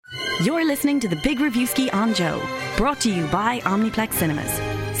You're listening to the Big Reviewski on Joe, brought to you by Omniplex Cinemas.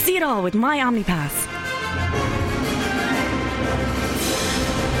 See it all with my OmniPass.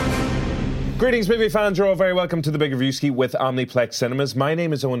 Greetings, movie fans. You're all very welcome to the Big Reviewski with Omniplex Cinemas. My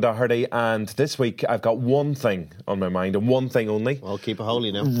name is Owen Doherty, and this week I've got one thing on my mind, and one thing only. I'll keep it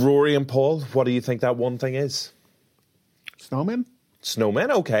holy now. Rory and Paul, what do you think that one thing is? Snowmen?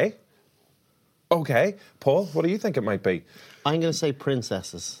 Snowmen, okay. Okay. Paul, what do you think it might be? I'm going to say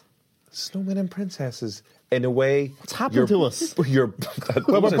princesses. Snowmen and princesses. In a way... What's happened to us? Well,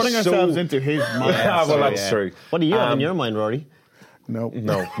 we're putting ourselves into his mind. Yeah, well, that's true. What do you have in your mind, Rory? No,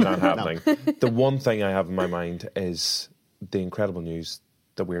 not happening. The one thing I have in my mind is the incredible news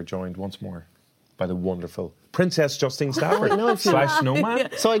that we are joined once more by the wonderful Princess Justine Stafford / Snowman. Yeah.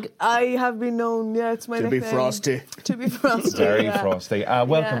 So I have been known, it's my nickname. To be frosty. To be frosty. Very frosty.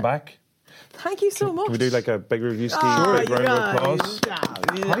 Welcome back. Thank you so much. Can we do like a big review scheme? Big round of applause.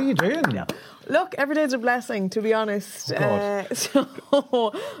 How are you doing? No. Look, every day's a blessing, to be honest. Oh, God.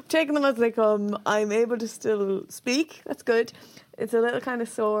 So, taking them as they come, I'm able to still speak. That's good. It's a little kind of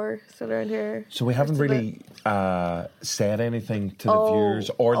sore still around here. So we haven't really said anything to the viewers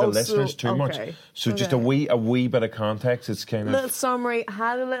or the listeners too much. So just a wee bit of context. It's kind of... Little summary. I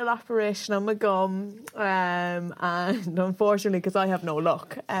had a little operation on my gum, and unfortunately, because I have no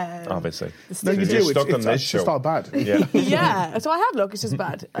luck. Obviously. No, you do. Stuck on this show. It's all bad. Yeah. Yeah, so I have luck, it's just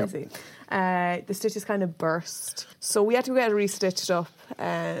bad, I see. The stitches kind of burst. So we had to get it restitched up.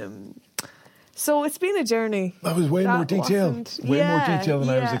 So it's been a journey. That was way more detail. Way more detail than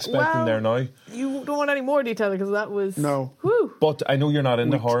I was expecting there now. You don't want any more detail because that was... No. Whew. But I know you're not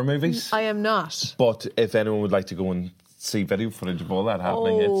into horror movies. I am not. But if anyone would like to go and see video footage of all that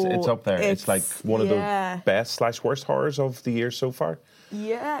happening, it's up there. It's like one of the best / worst horrors of the year so far.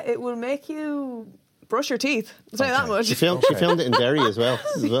 Yeah, it will make you... brush your teeth. I'll tell you that much. She filmed it in Derry as well.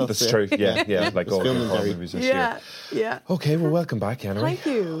 That's true. Yeah. Like all the horror movies this year. Yeah. Okay, well, welcome back, anyway. Thank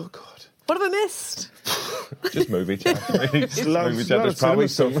you. Oh, God. What have I missed? Just movie chat. Just movie chat. There's of probably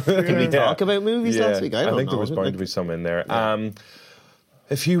some... Did we talk about movies last week? I don't know. There was bound to be some in there.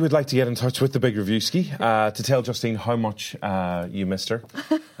 If you would like to get in touch with the Big Reviewski to tell Justine how much you missed her,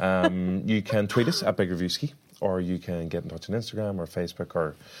 you can tweet us at Big Reviewski, or you can get in touch on Instagram or Facebook,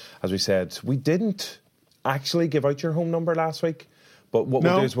 or, as we said, we didn't actually give out your home number last week, but what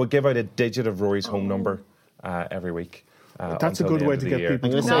we'll do is we'll give out a digit of Rory's home number every week. That's a good way to get people.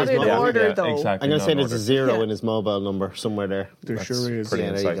 I'm going to Not say in order, though. Exactly, I'm going to say there's a zero in his mobile number somewhere there. There sure is. Pretty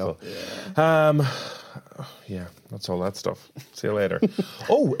there you go. Yeah, that's all that stuff. See you later.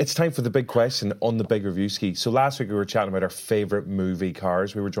 It's time for the big question on the Big Reviewski. So last week we were chatting about our favourite movie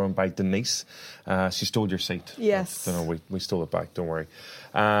cars. We were joined by Denise. She stole your seat. Yes. No, we stole it back, don't worry.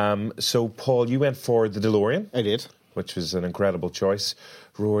 So Paul, you went for the DeLorean. I did. Which was an incredible choice.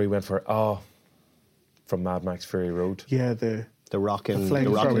 Rory went for, from Mad Max Fury Road. Yeah, the rockin'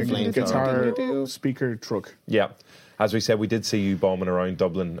 flame guitar speaker truck. Yeah. As we said, we did see you bombing around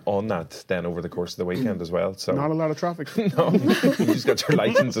Dublin on that then over the course of the weekend as well. So not a lot of traffic. No, you just got your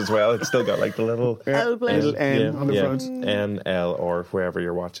licence as well. It's still got like the little L N on the front. NL or wherever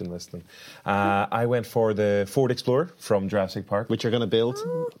you're watching, listening. I went for the Ford Explorer from Jurassic Park. Which you're going to build.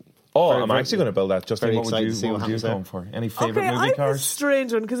 I'm actually going to build that. Justine, what would you go for? Any favourite movie cars? It's a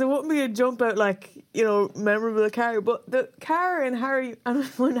strange one because it wouldn't be a jump out like, memorable car, but the car in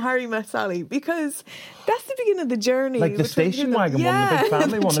when Harry met Sally, because that's the beginning of the journey. Like the station wagon one, the big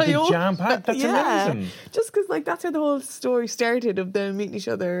family one, the big jam pack. That's amazing. Just because that's how the whole story started of them meeting each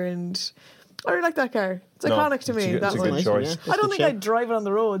other, and I really like that car. It's iconic to me. It's a good choice. I don't think I'd drive it on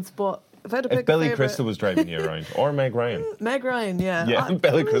the roads, but if I had to pick if Billy Crystal was driving you around, or Meg Ryan. Meg Ryan, yeah. Yeah,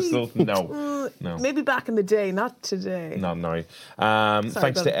 Billy Crystal, no. Maybe back in the day, not today. Not now.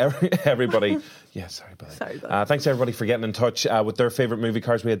 Thanks to everybody. Yeah, sorry, Billy. Sorry, Billy. Thanks to everybody for getting in touch with their favourite movie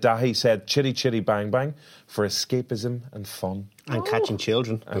cars. We had Dahi said Chitty Chitty Bang Bang for escapism and fun. And catching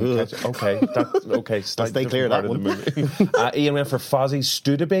children. Okay. Stay clear of that one. Ian went for Fozzie's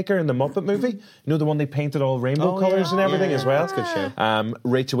Studebaker in the Muppet movie. You know, the one they painted all rainbow colours and everything as well. That's a good show.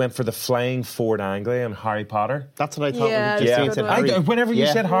 Rachel went for the Flying Ford Anglia and Harry Potter. That's what I thought. Yeah, whenever you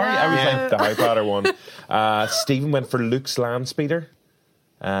said Harry, I was like the Harry Potter one. Stephen went for Luke's Land Speeder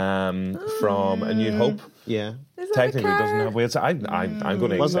from A New Hope. Yeah. Is technically doesn't have wheels. I'm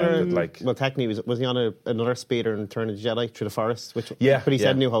going to Wasn't accept there, it. Like, well, technically, was he on another speeder in Return of the Jedi through the forest? But he yeah.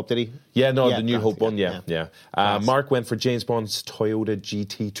 said New Hope, did he? Yeah, no, Yeah, the New that's- Hope one, yeah. Mark went for James Bond's Toyota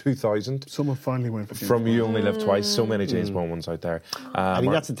GT 2000. Someone finally went for James From Bond. You Only Live Twice, so many James Bond ones out there. I think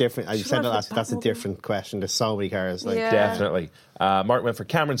Mark- that's a different. I said that that's a different question. There's so many cars. Like, Yeah. Definitely. Mark went for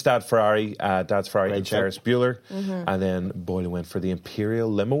Cameron's Dad's Ferrari, and Great shout. Ferris Bueller. Mm-hmm. And then Boyle went for the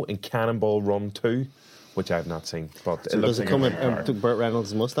Imperial Limo in Cannonball Run 2, which I've not seen. But it looks does it like come a with great car. Burt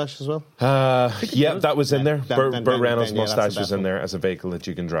Reynolds' mustache as well? Yeah, that was in there. Burt then- Reynolds' then, yeah, that's mustache the was best in there as a vehicle that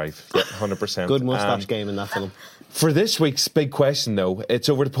you can drive. Yeah, 100%. Good mustache game in that film. For this week's big question, though, it's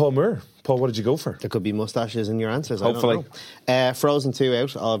over to Paul Moore. Paul, what did you go for? There could be mustaches in your answers. Hopefully. I don't know. Frozen 2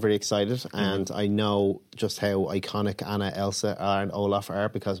 out, all very excited, and I know just how iconic Anna, Elsa, and Olaf are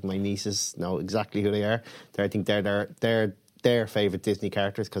because my nieces know exactly who they are. I think they're their favourite Disney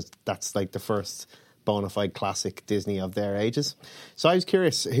characters because that's like the first bona fide classic Disney of their ages. So I was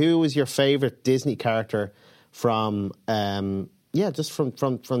curious, who was your favourite Disney character from? Just from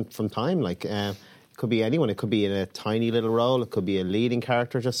time, like. It could be anyone. It could be in a tiny little role. It could be a leading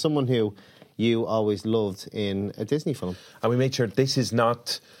character. Just someone who you always loved in a Disney film. And we made sure this is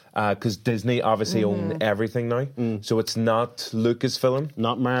not, because Disney obviously own everything now, so it's not Lucasfilm.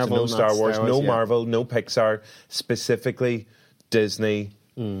 Not Marvel, So no Star not Wars, Star Wars, no yeah. Marvel, no Pixar, specifically Disney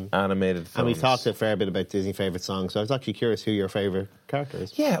animated films. And we've talked a fair bit about Disney favourite songs, so I was actually curious who your favourite character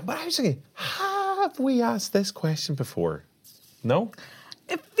is. Yeah, but I was thinking, have we asked this question before? No?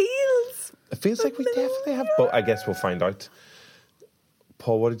 It feels. It feels like we definitely have, but I guess we'll find out.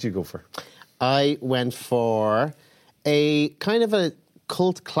 Paul, what did you go for? I went for a kind of a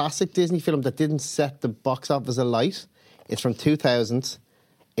cult classic Disney film that didn't set the box office alight. It's from 2000.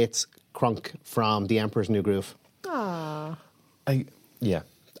 It's Kronk from The Emperor's New Groove. Ah. I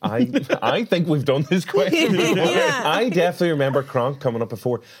think we've done this question before. Yeah. I definitely remember Kronk coming up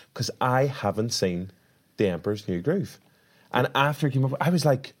before because I haven't seen The Emperor's New Groove. And after it came up, I was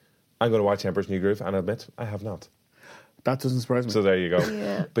like, I'm going to watch Emperor's New Groove, and I admit, I have not. That doesn't surprise me. So there you go.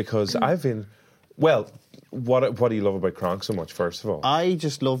 Yeah. Because I've been... Well, what do you love about Kronk so much, first of all? I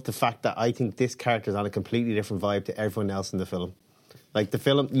just love the fact that I think this character's on a completely different vibe to everyone else in the film. Like the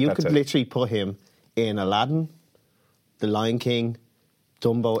film, you That's could it. literally put him in Aladdin, The Lion King,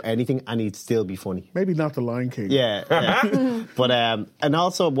 Dumbo, anything, and he'd still be funny. Maybe not the Lion King. Yeah. But and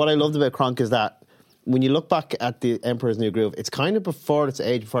also what I loved about Kronk is that when you look back at The Emperor's New Groove, it's kind of before its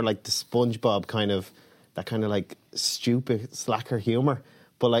age, before like the SpongeBob kind of, that kind of like stupid slacker humour.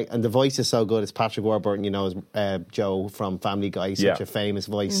 But like, and the voice is so good. It's Patrick Warburton, you know, as Joe from Family Guy, such a famous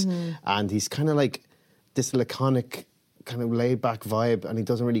voice. And he's kind of like this laconic, kind of laid back vibe, and he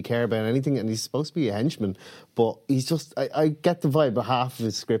doesn't really care about anything. And he's supposed to be a henchman, but he's just, I get the vibe, but half of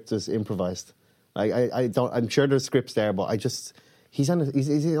his script is improvised. Like, I don't, I'm sure there's scripts there, but he's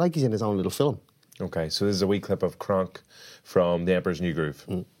like he's in his own little film. Okay, so this is a wee clip of Kronk from The Emperor's New Groove.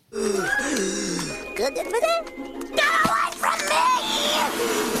 Get away from me!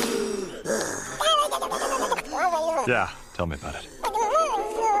 Yeah, tell me about it.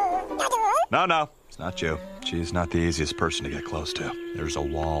 No, it's not you. She's not the easiest person to get close to. There's a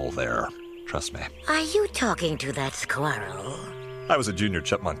wall there. Trust me. Are you talking to that squirrel? I was a junior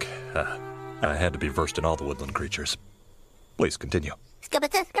chipmunk, and I had to be versed in all the woodland creatures. Please continue.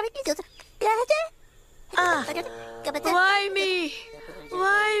 Why me?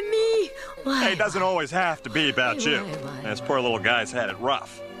 Why me? Why? Hey, it doesn't always have to be about you. This poor little guy's had it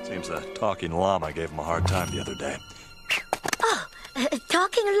rough. Seems the talking llama gave him a hard time the other day.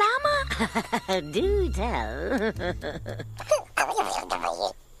 Talking llama? Do tell.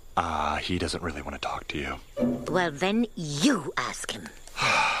 He doesn't really want to talk to you. Well, then you ask him.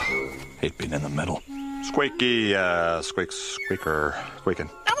 Hate being in the middle. Squeaky, squeaker, squeaking.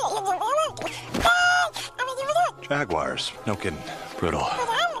 Jaguars. No kidding. Brutal.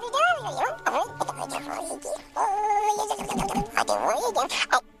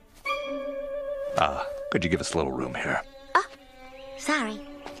 Could you give us a little room here? Sorry.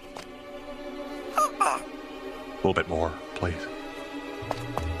 A little bit more, please.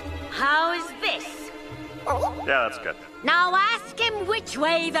 How is this? Yeah, that's good. Now ask him which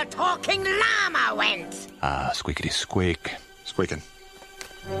way the talking llama went. Squeakity squeak. Squeaking.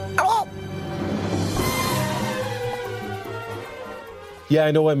 Yeah,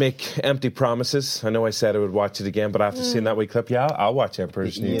 I know I make empty promises. I know I said I would watch it again, but after seeing that wee clip, I'll watch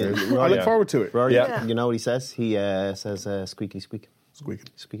Emperor's New Groove. I look forward to it. Rory, Yeah. you know what he says? He says squeaky squeak. Squeaking.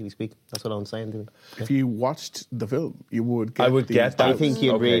 Squeaky squeak. That's what I'm saying to him. If you watched the film, you would get I would get that. I think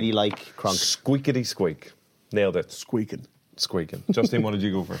you'd Okay. really like Kronk. Squeakity squeak. Nailed it. Squeaking. squeaking. Justine, what did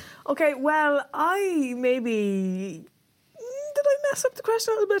you go for? Okay, well, I maybe... Did I mess up the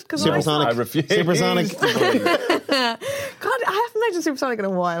question a little bit? Supersonic. I refuse. Supersonic. God, I haven't mentioned Supersonic in a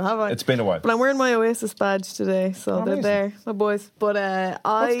while, have I? It's been a while. But I'm wearing my Oasis badge today, so they're amazing. there, my boys. But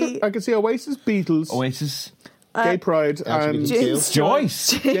I can see Oasis, Beatles, Oasis. Gay Pride, and James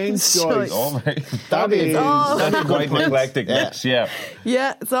Joyce. James Joyce. Oh my. That is all- that's a Quite good an point. eclectic mix, yeah.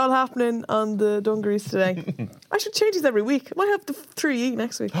 Yeah, it's all happening on the dungarees today. I should change these every week. I might have the 3E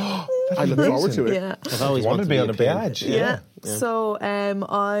next week. I look forward to it. Yeah. I've always You want to be on a king. badge. Yeah. So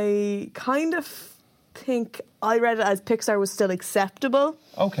I kind of think I read it as Pixar was still acceptable.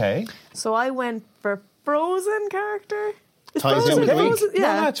 Okay. So I went for Frozen character. Is Ties in Frozen, with the week. Frozen, yeah.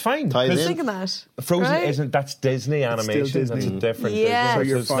 No, that's fine. Ties I was in. thinking that. Frozen right? isn't, that's Disney animation. Disney. That's a different Yes. business. So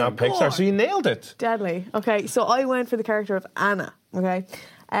you're It's not fine. Pixar, so you nailed it. Deadly. Okay, so I went for the character of Anna. Okay.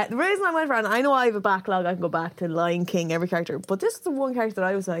 The reason I went for Anna, I know I have a backlog. I can go back to Lion King, every character, but this is the one character that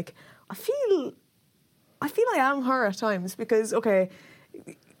I was like, I feel I am her at times because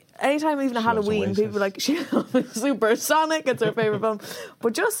anytime even at Halloween, Oasis. people are like, she loves Supersonic, it's her favourite film.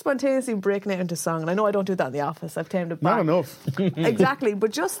 But just spontaneously breaking it into song, and I know I don't do that in the office, I've tamed it back. Not enough. Exactly,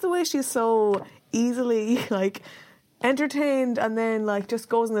 but just the way she's so easily entertained and then just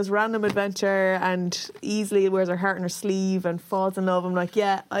goes on this random adventure and easily wears her heart on her sleeve and falls in love. I'm like,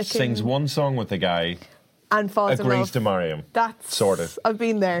 yeah, I can. Sings one song with the guy, And falls in love. agrees to marry him. That's Sort of. I've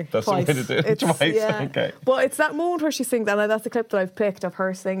been there. That's the way twice. to do it. Twice, okay. But it's that moment where she sings, and that's the clip that I've picked of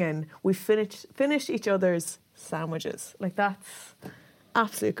her singing. We finished each other's sandwiches. That's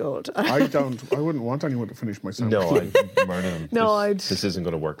absolute gold. I wouldn't want anyone to finish my sandwich. No, I'd murder him. No, This isn't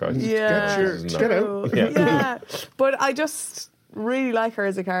going to work out. Yeah. Get out. Yeah. But I just really like her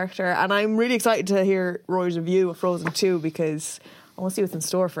as a character, and I'm really excited to hear Roy's review of Frozen 2 because I want to see what's in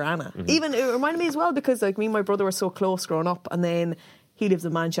store for Anna. Even it reminded me as well because me and my brother were so close growing up, and then he lives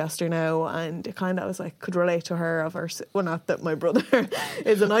in Manchester now, and it kind of I was like could relate to her well, not that my brother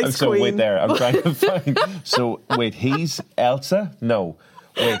is an ice So queen. wait there, I'm trying to find. So wait, he's Elsa? No.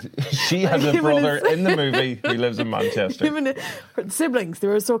 Wait, she has a Him and brother his- in the movie who lives in Manchester. Him and her siblings, they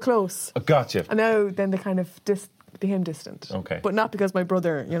were so close. Gotcha. And now then they kind of became distant. Okay. But not because my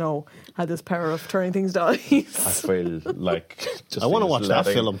brother, had this power of turning things to I ice. feel like just I wanna watch that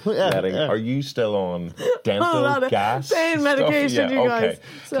film. Yeah. Are you still on dental A lot of gas? pain stuff? medication, Yeah, you okay. guys.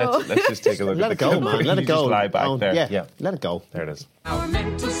 So- Let's just take a look Let at it the go, clip. man. Let You it go. Just lie back Oh, there. Yeah, let it go. There it is. Our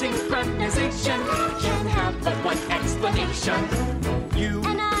mental synchronization can have but one explanation. You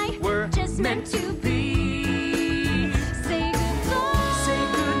And I were just meant to be. Say goodbye. Say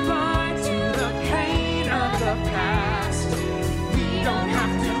goodbye to the pain of the past. We don't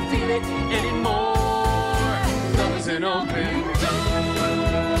have to feel it anymore. Love is an open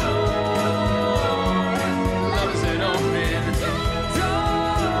door. Love is an open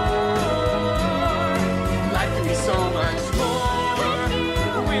door. Life can be so much more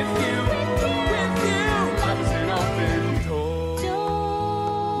with you. Love is an open door.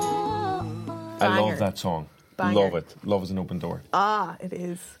 I Banger. love that song. Banger. Love it. Love is an open door. It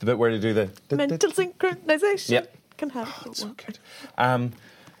is. The bit where they do the Mental synchronization. Yep. Can have Oh, so good.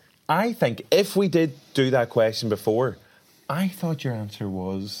 I think if we did do that question before, I thought your answer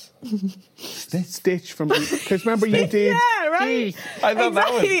was Stitch from... Because remember you did... Yeah, right. I thought that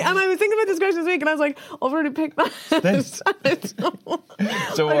Exactly. was. And I was thinking about this question this week, and I was like, I've already picked that. This.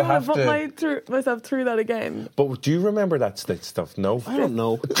 So I we'll don't have want to. to put myself through that again. But do you remember that Stitch stuff? No. I don't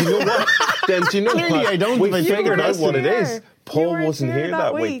know. Do you know what? Then do you know Clearly what? I don't, We if I think figured about out it. what it You is. weren't Paul here wasn't here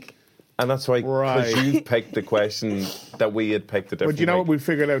that week. And that's why, because Right. you picked the question that we had picked a different But you know what? week. We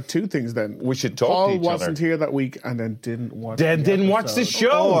figured out two things then. We should talk Paul to each wasn't other. here that week and then didn't watch Then didn't watch the episode.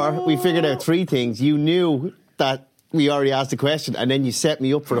 show. Or we figured out three things. You knew that we already asked the question, and then you set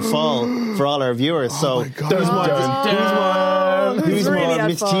me up for the fall for all our viewers. So my God. there's more. Who's really more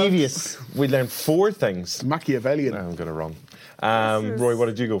at fault? mischievous? We learned 4 things. Machiavellian. I'm going to run. Roy, what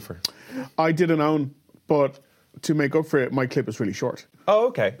did you go for? I didn't own, but to make up for it, my clip is really short. Oh,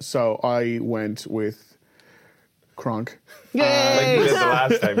 okay. So I went with Kronk Like we did the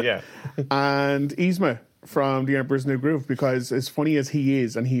last time, yeah. and Yzma from The Emperor's New Groove, because as funny as he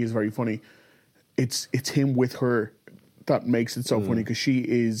is, and he is very funny, it's him with her that makes it so funny, because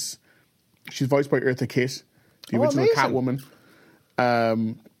she's voiced by Eartha Kitt, the Oh, original amazing.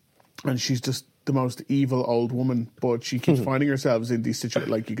 Catwoman, and she's just the most evil old woman, but she keeps finding herself in these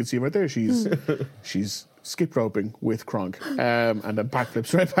situations. Like you can see right there, she's skip roping with Kronk, and then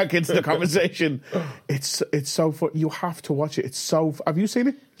backflips right back into the conversation. It's so fun. You have to watch it. It's so. Have you seen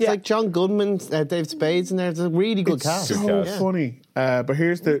it? It's like John Goodman, Dave Spades in there. It's a really good It's cast. so cast. funny. But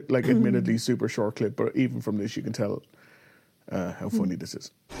here's the admittedly super short clip. But even from this, you can tell how funny this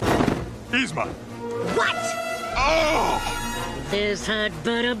is. Yzma. What? Oh! This had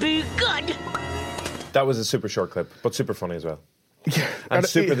better be good. That was a super short clip, but super funny as well. Yeah, And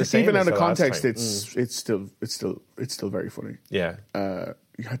super the same even as out of the last context, time. it's still very funny. Yeah.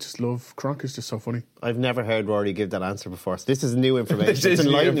 I just love Kronk is just so funny. I've never heard Rory give that answer before, so this is new information. This is it's new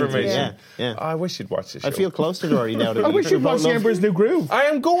enlightening to me. information. Yeah. I wish you'd watch the show. I feel close to Rory now. I wish you'd watch The Emperor's New Groove. I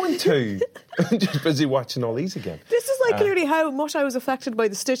am going to. I'm just busy watching all these again. This is like clearly how much I was affected by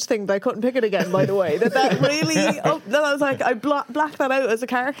the Stitch thing that I couldn't pick it again, by the way. That really... then I was like, I blacked that out as a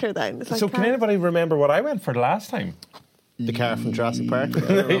character then. It's like, So can anybody remember what I went for the last time? The car from Jurassic Park.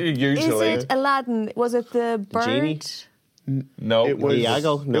 Usually. Is it Aladdin? Was it the bird? Genie? No. It was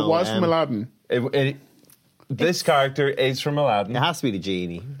Iago? No, it was from Aladdin. This character is from Aladdin. It has to be the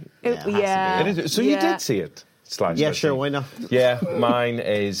genie. Yeah. It is. So you did see it? Yeah, sure, why not? Yeah, mine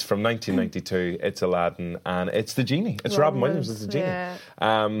is from 1992. It's Aladdin, and it's the genie. It's Robin Williams as the genie. Yeah.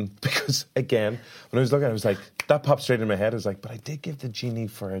 Because again, when I was looking, I was like, that popped straight in my head. I was like, but I did give the genie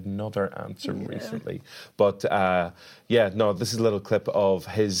for another answer recently. But this is a little clip of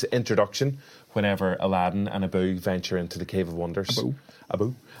his introduction. Whenever Aladdin and Abu venture into the Cave of Wonders,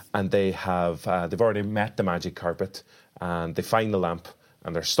 Abu, and they've already met the magic carpet, and they find the lamp,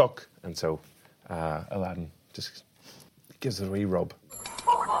 and they're stuck, and so Aladdin just gives it a wee rub.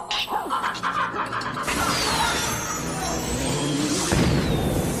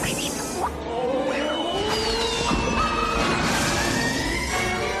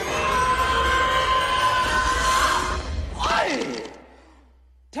 Why?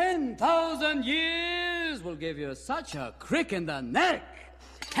 10,000 years will give you such a crick in the neck.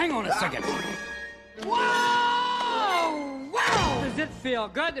 Hang on a second. Wow! Wow! Does it feel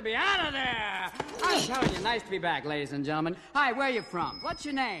good to be out of there? I'm telling you, nice to be back, ladies and gentlemen. Hi, where are you from? What's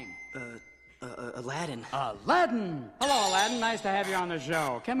your name? Aladdin. Aladdin. Hello, Aladdin. Nice to have you on the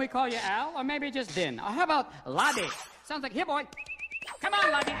show. Can we call you Al, or maybe just Din? Or how about Laddie? Sounds like, here, boy. Come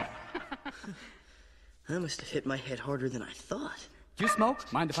on, Laddie. I must have hit my head harder than I thought. Do you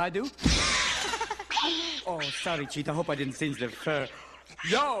smoke? Mind if I do? Oh, sorry, Cheetah. Hope I didn't singe the fur.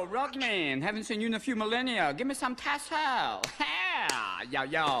 Yo, Rockman. Haven't seen you in a few millennia. Give me some tassel. Yeah.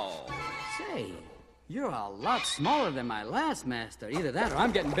 Yo. Say, you're a lot smaller than my last master. Either that or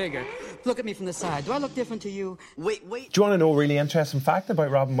I'm getting bigger. Look at me from the side. Do I look different to you? Wait. Do you want to know a really interesting fact about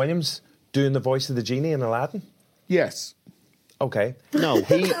Robin Williams doing the voice of the genie in Aladdin? Yes. Okay. No.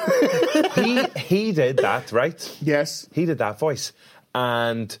 He did that, right? Yes. He did that voice.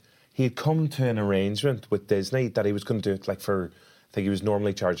 And he had come to an arrangement with Disney that he was going to do it like for, I think he was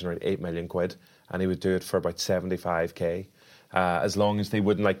normally charging around 8 million quid, and he would do it for about 75k. As long as they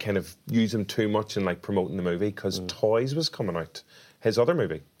wouldn't like kind of use him too much in like promoting the movie, because Toys was coming out, his other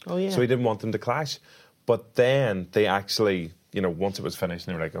movie. Oh, yeah. So he didn't want them to clash. But then they actually, once it was finished,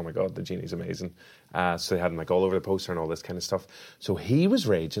 they were like, oh my God, the genie's amazing. So they had him like all over the poster and all this kind of stuff. So he was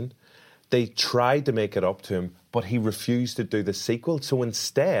raging. They tried to make it up to him, but he refused to do the sequel. So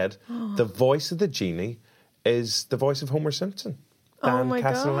instead, the voice of the genie is the voice of Homer Simpson. Dan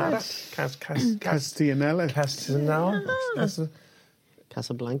Castellaneta.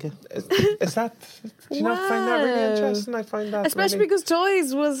 Casablanca. Is that? Do you not find that really interesting? I find that especially really... because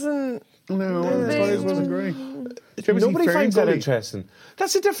Toys wasn't. No, Toys wasn't great. Nobody finds that interesting.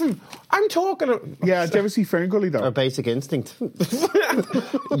 That's a different. I'm talking. Yeah, did you ever see Ferngully though? Or Basic Instinct.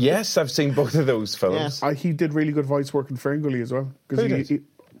 Yes, I've seen both of those films. Yeah. He did really good voice work in Ferngully as well. Who did?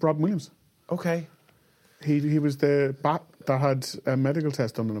 Robin Williams. Okay. He was the bat that had a medical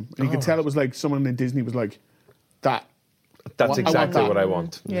test done on him. And you could tell it was like someone in Disney was like, that. That's exactly what I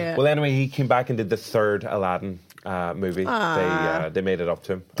want. Yeah. Well, anyway, he came back and did the third Aladdin movie. They made it up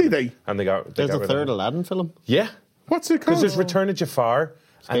to him. Did they? And they got. There's a third Aladdin film. Yeah. What's it called? Because there's Return of Jafar.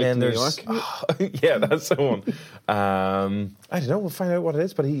 Escape and then to New there's. York. Yeah, that's the one. I don't know. We'll find out what it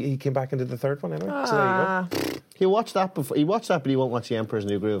is. But he came back and did the third one anyway. So there you go. He watched that before. He watched that, but he won't watch The Emperor's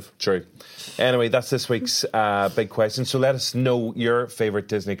New Groove. True. Anyway, that's this week's big question. So let us know your favourite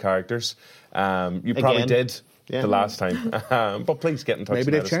Disney characters. You probably did the last time. But please get in touch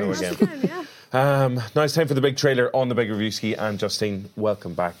Maybe and let us know again. Now it's time for the big trailer on the Big Reviewski. And Justine,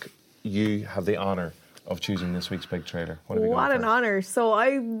 welcome back. You have the honour of choosing this week's big trailer. What an honour. So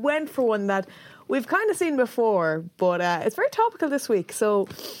I went for one that we've kind of seen before, but it's very topical this week. So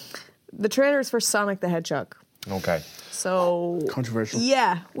the trailer is for Sonic the Hedgehog. Okay. So controversial.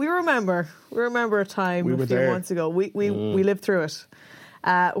 Yeah, we remember a time a few months ago. We lived through it.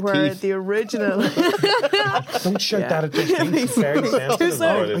 Where Keith. the original Don't shout that at Justine. She's very sensitive.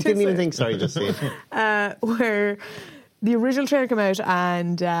 I didn't even think. Sorry, just saying. Where the original trailer came out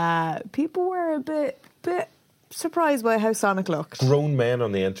and people were a bit surprised by how Sonic looked. Grown men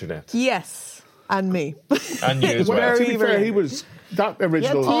on the internet. Yes, and me. And you as well. Well, to Very, be fair, very- he was that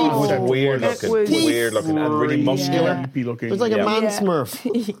original. Yeah, It was Oh, weird it looking. was Weird looking and really muscular. creepy looking. It was like a man Yeah. smurf.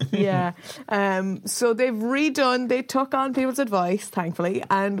 Yeah. So they've redone, they took on people's advice, thankfully,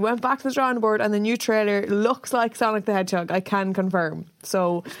 and went back to the drawing board, and the new trailer looks like Sonic the Hedgehog, I can confirm.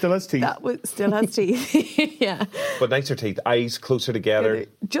 So Still has teeth. that was still has teeth. Yeah. But nicer teeth, eyes closer together,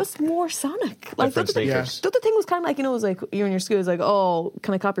 Just more Sonic. different the other thing- sneakers. The other thing was kind of like, it was like you're in your school, it's like, oh,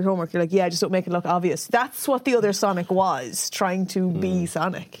 can I copy your homework? You're like, yeah, just don't make it look obvious. That's what the other Sonic was, trying to be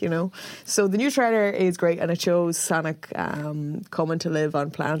Sonic, So the new trailer is great, and it shows Sonic coming to live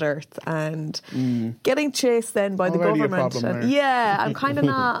on planet Earth and getting chased then by the Already a government. problem And- there. yeah, I'm kind of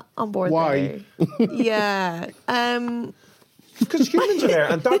not on board Why? there. Yeah. Because humans are there,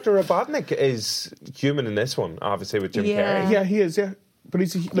 and Dr. Robotnik is human in this one, obviously with Jim Yeah. Carrey. Yeah, he is. Yeah, but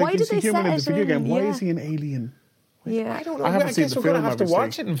he's Why he's did a they human in set the it video in? game. Why Yeah. is he an alien? Yeah. I don't know. I haven't I seen guess the we're going to film, have to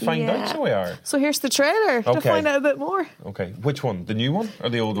watch it and find out, so we are. So here's the trailer to Okay. find out a bit more. Okay, which one? The new one or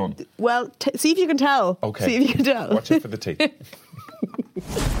the old one? Well, see if you can tell. Okay. See if you can tell. Watch it for the teeth.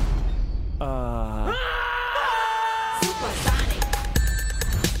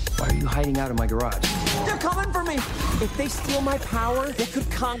 Why are you hiding out in my garage? They're coming for me! If they steal my power, they could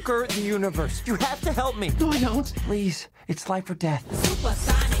conquer the universe. You have to help me. No, I don't. Please, it's life or death.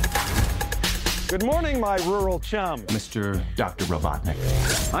 Good morning, my rural chum. Mr. Dr. Robotnik.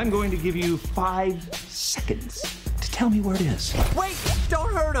 I'm going to give you 5 seconds to tell me where it is. Wait!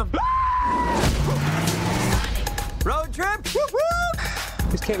 Don't hurt him! Road trip? Whoop, whoop.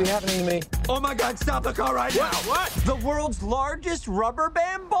 This can't be happening to me. Oh my God, stop the car right now! What? The world's largest rubber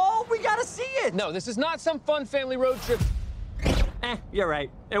band ball? We gotta see it! No, this is not some fun family road trip. You're right.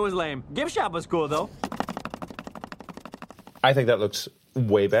 It was lame. Gift shop was cool, though. I think that looks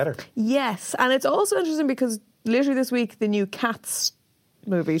way better. Yes, and it's also interesting because literally this week the new Cats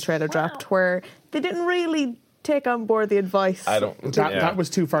movie trailer dropped, where they didn't really take on board the advice. I don't. That was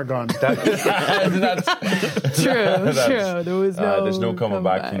too far gone. True. There was no. There's no coming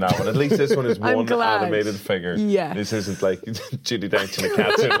back from that one. At least this one is I'm one glad. animated figure. Yeah. This isn't like Judi Dench in a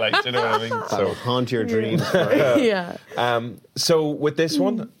cat suit, like, you know what I mean? That'll haunt your dreams. Yeah. So with this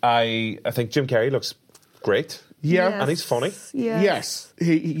one, I think Jim Carrey looks great. Yeah. Yes. And he's funny. Yes.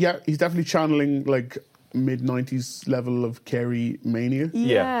 Yes, he's definitely channeling like mid-90s level of Carey mania.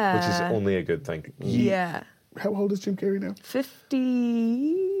 Yeah, which is only a good thing. Yeah. How old is Jim Carrey now?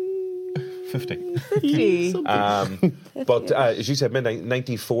 50. 50. But as you said, midnight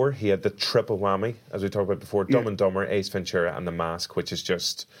 94, he had the triple whammy, as we talked about before: Dumb and Dumber, Ace Ventura, and The Mask, which is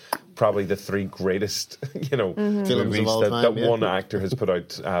just probably the 3 greatest, Films movies of all that time, yeah. one actor has put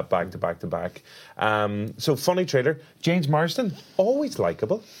out back to back to back. So funny trailer. James Marsden, always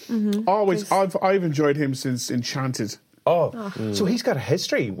likable. Always, I've enjoyed him since Enchanted. So he's got a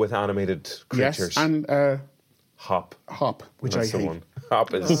history with animated creatures. Yes, and Hop, which That's I the hate. one.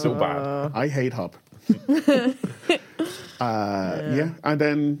 Hop is so bad. I hate Hop. Yeah, and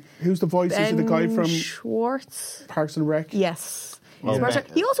then who's the voice? Is it the guy from Schwartz? Parks and Rec? Yes. Oh, He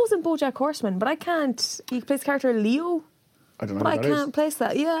yeah. also was in BoJack Horseman, but I can't. He plays the character Leo, I don't know. but I who that is. can't place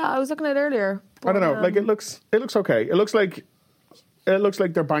that. Yeah, I was looking at it earlier. I don't know. but, Like it looks okay. It looks like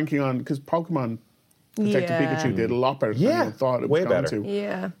they're banking on, because Pokemon Detective Yeah. Pikachu did a lot better than Yeah, I thought it way was going better. to.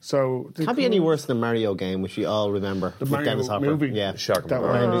 Yeah. So Can't be any worse than the Mario game, which we all remember. The with Mario Dennis Hopper. movie. Yeah. Shocker. That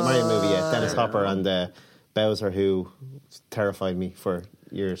Mario movie, yeah. Dennis Hopper and Bowser, who terrified me for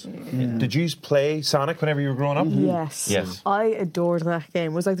years. Did you play Sonic whenever you were growing up? Yes. Yes. I adored that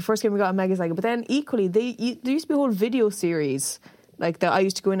game. It was like the first game we got on Mega Sega. But then equally, there used to be a whole video series like that I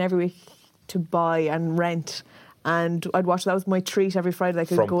used to go in every week to buy and rent. And I'd watch. That was my treat every Friday. I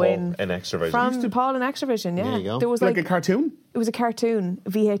could From go Paul in in Extravision. From Paul in Extravision. Yeah, There you go. there was like a cartoon? It was a cartoon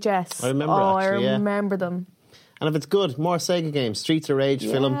VHS. I remember, I actually, yeah. remember them. And if it's good, more Sega games. Streets of Rage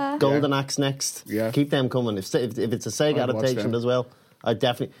film, Golden Axe next. Yeah. Keep them coming. If it's a Sega I'd watch adaptation them. as well, I'd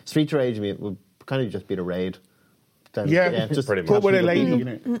definitely... Streets of Rage would kind of just be the raid. Then, just pretty much. But with a absolutely lady cool. in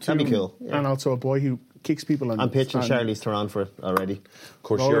it. That'd be too. cool. Yeah. And also a boy who kicks people on I'm pitching on- Charlize Theron for it already. Of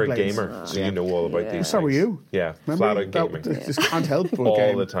course, you're a Rollerblades. gamer, so Yeah. you know all about these So were things. you. Yeah, Remember? flat out gaming. Just can't help but All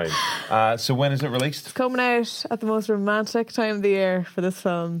game. the time. So when is it released? Coming out at the most romantic time of the year for this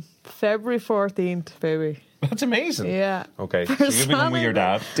film, February 14th, baby. That's amazing. Yeah. Okay, so you'll be home with your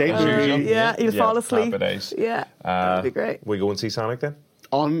dad. Date as movie. usual. Yeah, you'll fall asleep. Happy days. Yeah, that'd be great. We go and see Sonic then?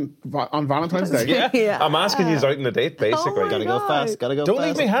 On Valentine's Day. Yeah. I'm asking you out on a date, basically. Oh my Gotta go God. fast. Gotta go Don't fast.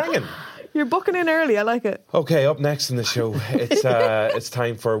 leave me hanging. You're booking in early. I like it. Okay, up next in the show, it's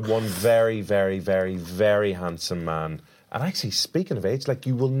time for one very, very, very, very handsome man. And actually, speaking of age, like,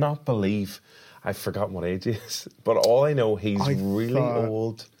 you will not believe, I've forgotten what age he is, but all I know, he's really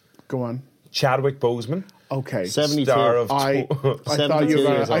old. Go on. Chadwick Boseman. Okay. 72. Star of I thought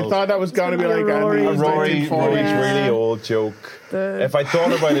years I old. thought that was going to be like Rory's 1940s. really old joke. If I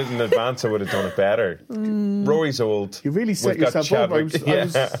thought about it in advance, I would have done it better. Rory's old. You really set We've got yourself up. I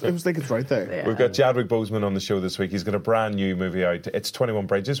Chadwick- was thinking it's right there. We've got Chadwick Boseman on the show this week. He's got a brand new movie out. It's 21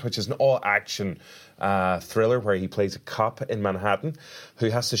 Bridges, which is an all-action thriller where he plays a cop in Manhattan who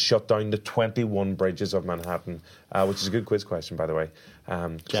has to shut down the 21 bridges of Manhattan, which is a good quiz question, by the way.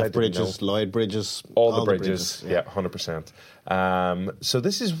 Jeff Bridges, Lloyd Bridges. All the bridges. Yeah, 100%. So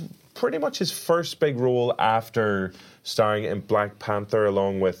this is pretty much his first big role after starring in Black Panther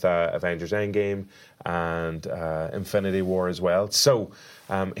along with Avengers Endgame and Infinity War as well. So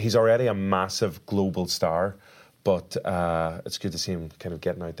he's already a massive global star, but it's good to see him kind of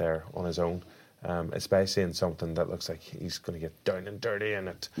getting out there on his own, especially in something that looks like he's going to get down and dirty in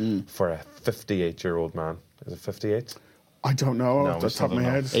it for a 58-year-old man. Is it 58? I don't know off the top of my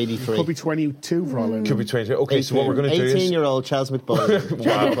head. 83. It could be 22 for all I know. Could be 22. Okay, so what we're going to do is... 18-year-old Chadwick Boseman.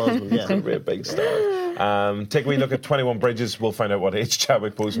 Chadwick Boseman, yeah. Could be a big star. Take a wee look at 21 Bridges. We'll find out what age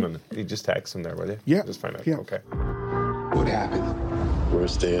Chadwick Boseman. You just text him there, will you? Yeah. Just find out. Yeah. Okay. What happened?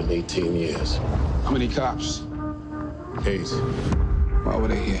 Worst day in 18 years. How many cops? 8. Why were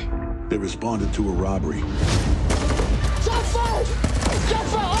they here? They responded to a robbery. Shot fired! Shot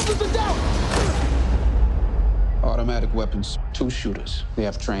fired! Officer down! Automatic weapons, 2 shooters. They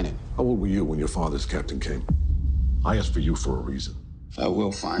have training. How old were you when your father's captain came? I asked for you for a reason. I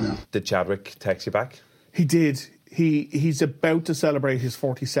will find out. Did Chadwick text you back? He did. He's about to celebrate his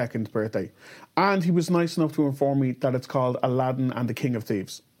 42nd birthday. And he was nice enough to inform me that it's called Aladdin and the King of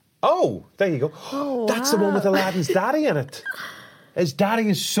Thieves. Oh, there you go. Oh, that's the one with Aladdin's daddy in it. His daddy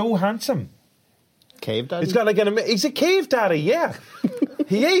is so handsome. Cave daddy? He's got like he's a cave daddy, yeah.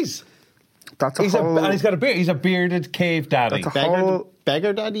 He is. That's a and he's got a beard. He's a bearded cave daddy. That's a whole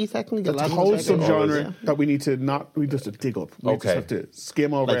beggar daddy, technically. That's a whole subgenre that we need to we just have to dig up. We just have to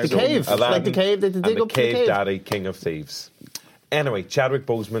skim over. Like the cave. Aladdin Like the cave. They dig and up the cave the cave. daddy, King of Thieves. Anyway, Chadwick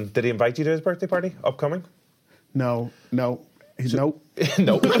Boseman, did he invite you to his birthday party upcoming? No. No. So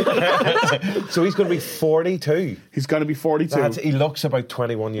he's going to be 42. He's going to be 42. He looks about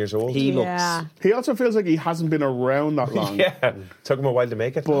 21 years old. He looks. He also feels like he hasn't been around that long. Yeah, took him a while to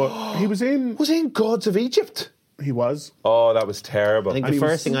make it. But he was in. Was he in Gods of Egypt? He was. Oh, that was terrible. I think the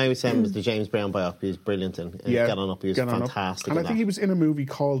first thing I was saying was the James Brown biopic. He was brilliant in. Yeah, Get On Up. He was fantastic. And I think he was in a movie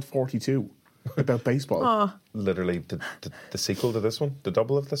called 42 about baseball. Oh. Literally the sequel to this one, the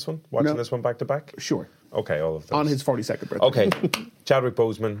double of this one. Watching this one back to back. Sure. Okay, all of those. On his 42nd birthday. Okay, Chadwick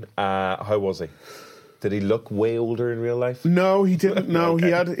Boseman. How was he? Did he look way older in real life? No, he didn't. No,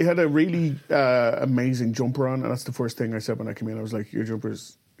 Okay. he had a really amazing jumper on, and that's the first thing I said when I came in. I was like, "Your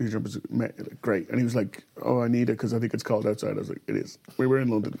jumper's great," and he was like, "Oh, I need it because I think it's cold outside." I was like, "It is." We were in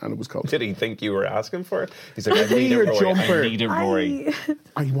London, and it was cold. Did he think you were asking for it? He's like, "I need your it, Rory. jumper. I need it, Rory."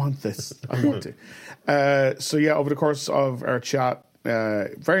 I want this. I want it. So yeah, over the course of our chat,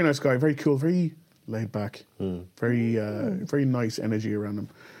 very nice guy, very cool, very laid back, very nice energy around him.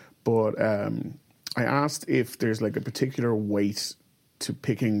 But I asked if there's like a particular weight to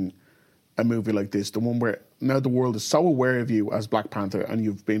picking a movie like this, the one where now the world is so aware of you as Black Panther and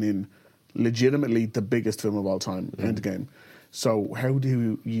you've been in legitimately the biggest film of all time, Endgame. So how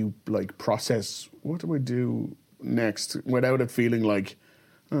do you like process, what do I do next without it feeling like,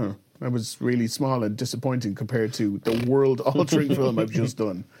 oh, that was really small and disappointing compared to the world-altering film I've just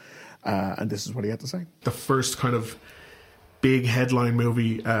done. And this is what he had to say. The first kind of big headline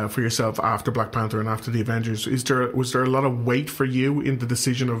movie for yourself after Black Panther and after the Avengers. Was there a lot of weight for you in the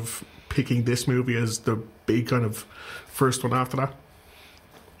decision of picking this movie as the big kind of first one after that?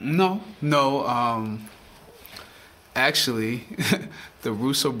 No. Actually, the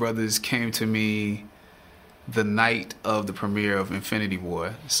Russo brothers came to me the night of the premiere of Infinity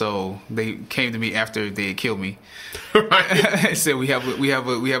War. So they came to me after they had killed me. Right. Said we have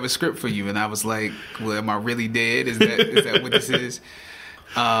a script for you, and I was like, well, am I really dead? Is that what this is?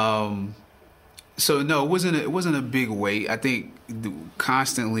 So no, it wasn't a big weight. I think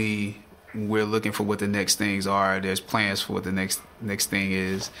constantly we're looking for what the next things are. There's plans for what the next thing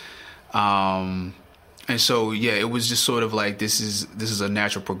is. And so yeah, it was just sort of like this is a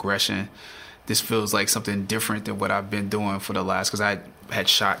natural progression. This feels like something different than what I've been doing for the last, because I had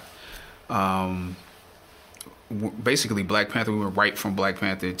shot basically Black Panther. We went right from Black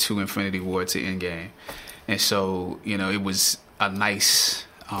Panther to Infinity War to Endgame. And so, it was a nice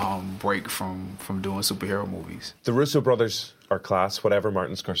break from doing superhero movies. The Russo brothers are class. Whatever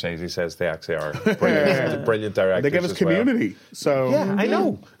Martin Scorsese says, they actually are. Brilliant, brilliant directors. They give us as well. Community. So Yeah, I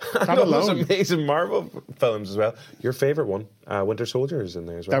know. That I know those alone. amazing Marvel films as well. Your favourite one, Winter Soldier, is in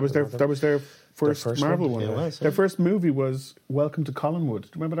there as well. That was their first Marvel one. Yeah, it was, yeah. Their first movie was Welcome to Collinwood. Do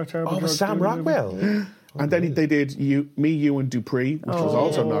you remember that terrible? Oh, with drug Sam dealing Rockwell. movie? And then they did Me, You, and Dupree, which was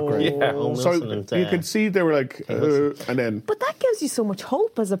also not great. Yeah. So Wilson and, you could see they were like, and then But that gives you so much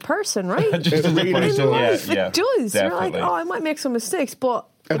hope as a person, right? Just It really In does. life, Yeah, it does. You're like, definitely. oh, I might make some mistakes, but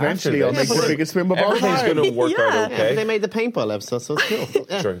eventually I'll make the this, biggest film of all everything's time. going to work Yeah. out okay. Yeah, they made the paintball episode, so it's cool.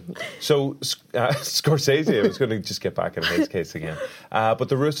 Yeah. True. So Scorsese, I was going to just get back in his case again. But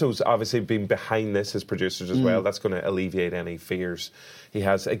the Russos obviously been behind this as producers as well. That's going to alleviate any fears he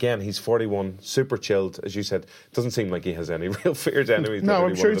has. Again, he's 41, super chilled, as you said. Doesn't seem like he has any real fears anyway. He's No,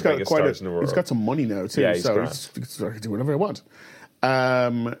 literally I'm sure one of he's the got biggest quite stars in the world. he's got some money now too, Yeah, he's so grand. I can do whatever I want.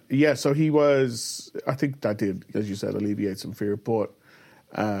 So he was. I think that did, as you said, alleviate some fear, but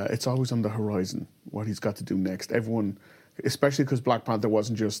it's always on the horizon what he's got to do next. Everyone, especially because Black Panther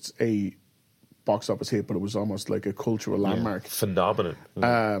wasn't just a box office hit, but it was almost like a cultural landmark.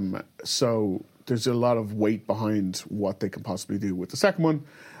 Phenomenon. So there's a lot of weight behind what they can possibly do with the second one.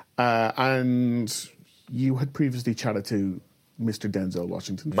 And you had previously chatted to Mr. Denzel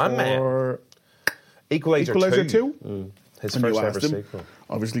Washington My for Equalizer 2. His And first you ever asked him, sequel.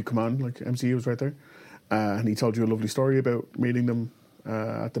 obviously, come on, like MCU was right there. And he told you a lovely story about meeting them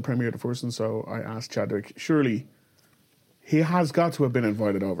at the premiere of the first one. So I asked Chadwick, surely he has got to have been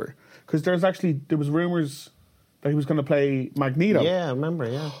invited over. Because there was rumours that he was going to play Magneto. Yeah, I remember,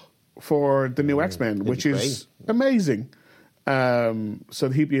 yeah. For the new X-Men, which is amazing. So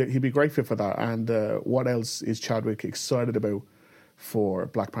he'd be a great fit for that. And what else is Chadwick excited about for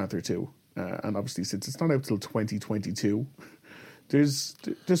Black Panther 2? And obviously, since it's not out till 2022, there's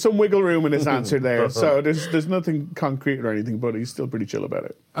some wiggle room in his answer there. So there's nothing concrete or anything, but he's still pretty chill about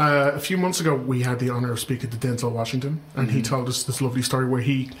it. A few months ago, we had the honour of speaking to Denzel Washington, and he told us this lovely story where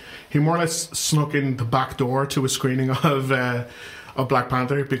he more or less snuck in the back door to a screening of Black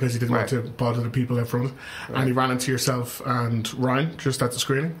Panther because he didn't want to bother the people out front, and he ran into yourself and Ryan just at the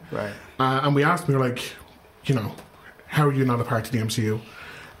screening. Right. And we asked him, we were like, how are you not a part of the MCU?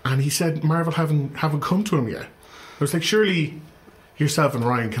 And he said Marvel haven't come to him yet. I was like, surely yourself and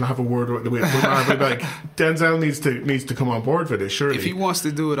Ryan can have a word with Marvel. Like, Denzel needs to come on board for this, surely. If he wants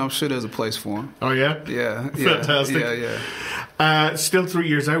to do it, I'm sure there's a place for him. Oh, yeah? Yeah. Fantastic. Yeah. Still 3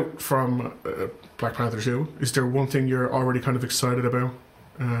 years out from Black Panther 2. Is there one thing you're already kind of excited about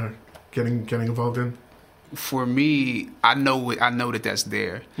getting involved in? For me, I know that that's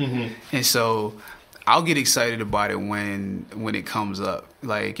there. Mm-hmm. And so I'll get excited about it when it comes up.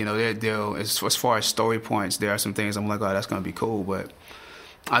 Like, as far as story points, there are some things I'm like, oh, that's going to be cool. But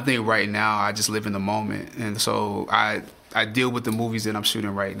I think right now I just live in the moment. And so I deal with the movies that I'm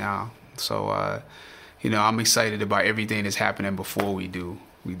shooting right now. So, I'm excited about everything that's happening before we do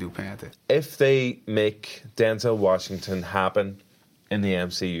Panther. If they make Denzel Washington happen in the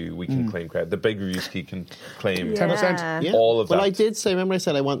MCU, we can claim credit. The big Reviewski can claim 10%. all of that. Well, I did say, remember I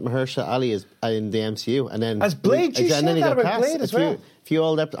said I want Mahershala Ali in the MCU, and then as Blade, you said that about Blade as well.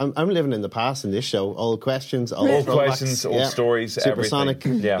 I'm living in the past in this show. Old questions, old stories, Supersonic.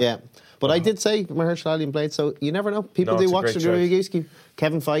 everything. Yeah. But I did say Mahershala Ali in Blade, so you never know. People do watch the Reviewski.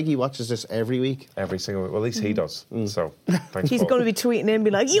 Kevin Feige watches this every week. Every single week. Well, at least he does. So, thanks, he's Paul. going to be tweeting in and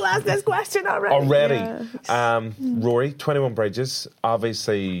be like, you asked this question already. Yeah. Rory, 21 Bridges.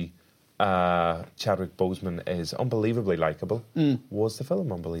 Obviously, Chadwick Boseman is unbelievably likeable. Was the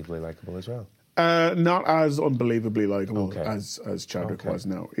film unbelievably likeable as well? Not as unbelievably likeable as Chadwick was,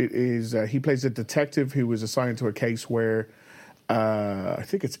 no. It is, he plays a detective who was assigned to a case where I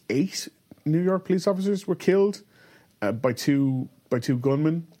think it's 8 New York police officers were killed by two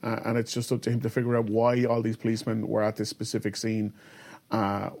gunmen, and it's just up to him to figure out why all these policemen were at this specific scene,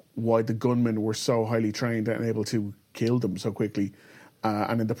 why the gunmen were so highly trained and able to kill them so quickly,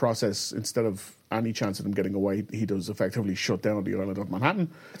 and in the process, instead of any chance of them getting away, he does effectively shut down the island of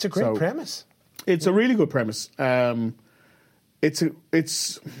Manhattan. It's a great premise. It's a really good premise. It's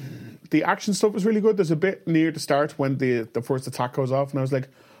the action stuff is really good. There's a bit near the start when the first attack goes off, and I was like,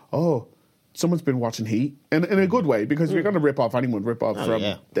 oh, someone's been watching Heat, in a good way, because if you're going to rip off anyone, rip off from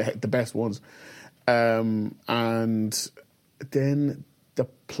the best ones. And then the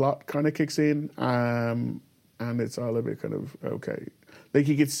plot kind of kicks in, and it's all a bit kind of, okay. Like,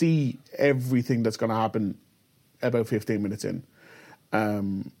 you could see everything that's going to happen about 15 minutes in.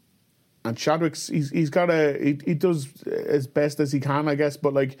 And Chadwick's, he does as best as he can, I guess,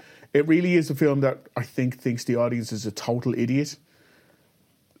 but like, it really is a film that I think thinks the audience is a total idiot.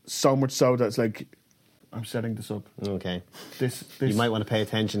 So much so that it's like, I'm setting this up. Okay. This you might want to pay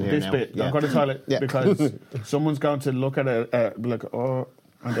attention here this now. bit. I'm going to tell it because someone's going to look at it, be like, oh,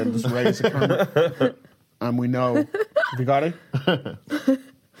 and then just raise the camera. And we know. Have you got it? Have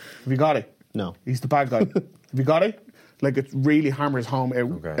you got it? No. He's the bad guy. Have you got it? Like, it really hammers home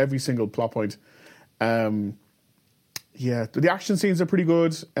every single plot point. Yeah, the action scenes are pretty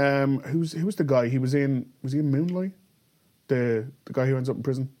good. Who's the guy? Was he in Moonlight? The guy who ends up in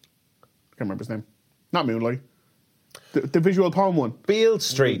prison? I can't remember his name. Not Moonlight. The visual poem one. Beale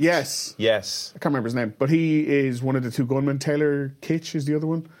Street. Yes. I can't remember his name. But he is one of the two gunmen. Taylor Kitsch is the other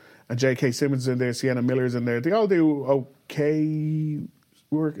one. And J.K. Simmons is in there. Sienna Miller's in there. They all do okay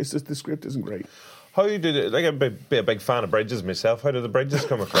work. It's just the script isn't great. How did it? Like, I'm a big fan of bridges myself. How did the bridges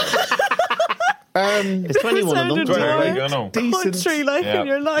come across? It's 21 of them. Country life in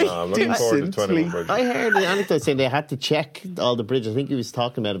your life. No, I'm looking forward to 21 bridges. I heard the anecdote saying they had to check all the bridges. I think he was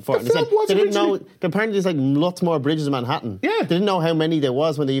talking about it before. And they said they didn't know. Apparently, there's like lots more bridges in Manhattan. Yeah, they didn't know how many there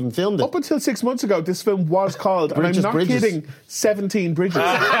was when they even filmed it. Up until 6 months ago, this film was called, and I'm not kidding, 17 Bridges. Oh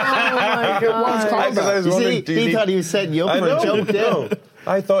my God. It was called that. He thought he was setting you up for a joke. No.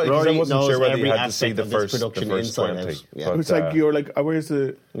 I thought, because I wasn't sure whether you had to see the first production 20. Yeah. It's like you're like, oh, where's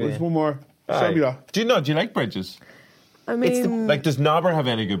one more? Show me that. Do you like bridges? I mean, does Nobber have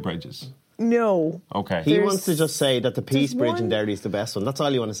any good bridges? No. Okay. He wants to just say that the Peace Bridge in Derry is the best one. That's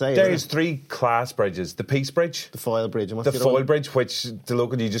all you want to say. There's 3 class bridges: the Peace Bridge, the Foyle Bridge, and what's the Foyle Bridge, which the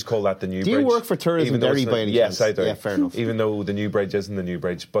local you just call that the new bridge. Do you work for Tourism Derry by any chance? Yes, I do. Yeah, fair enough. Even though the new bridge isn't the new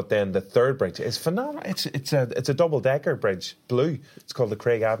bridge, but then the third bridge is phenomenal. It's a double decker bridge, blue. It's called the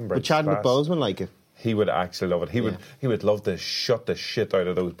Craig Avon Bridge. Would Chadwick Boseman like it? He would actually love it. He would love to shut the shit out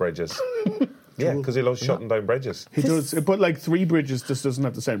of those bridges. Yeah, because he loves shutting down bridges. He does, but like 3 bridges just doesn't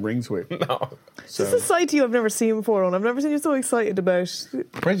have the same ring to it. No. So. This is a side to you I've never seen before, and I've never seen you so excited about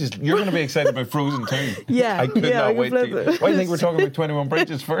bridges. You're going to be excited about Frozen too. Yeah, I could not wait. Why do you think we're talking about 21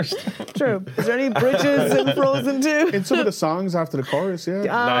 bridges first? True. Is there any bridges in Frozen too? In some of the songs after the chorus, yeah.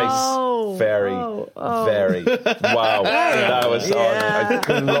 Nice. Very. Wow. That was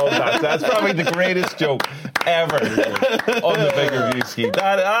I love that. That's probably the greatest joke ever on the Big Reviewski.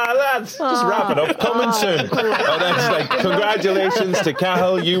 Lads, just wrap it up. Coming soon. That's like, congratulations to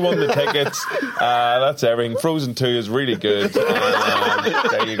Cahill. You won the tickets. That's everything. Frozen 2 is really good.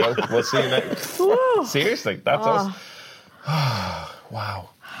 There you go. We'll see you next. Seriously, that's us. Wow.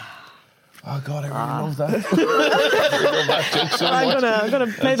 Oh God, I really love that. I'm gonna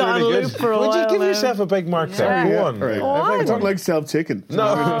play that on a loop for a while. Would you give yourself a big mark there? Go on. I don't like self-ticking.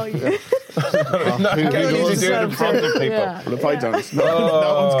 No. No. Not easy to do it in front of people. Well, if I don't,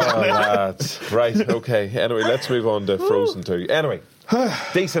 no one's got it. Right, okay. Anyway, let's move on to Frozen 2. Anyway,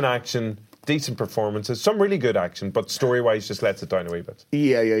 decent action, decent performances, some really good action, but story-wise just lets it down a wee bit.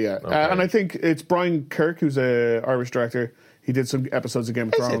 Yeah. Okay. And I think it's Brian Kirk, who's an Irish director. He did some episodes of Game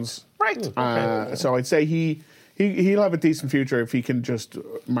of Thrones. Right. Okay. So I'd say he'll have a decent future if he can just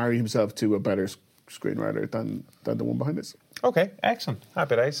marry himself to a better screenwriter than the one behind this. Okay, excellent.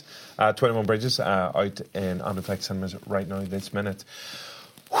 Happy days. 21 Bridges out in Omniplex cinemas right now this minute.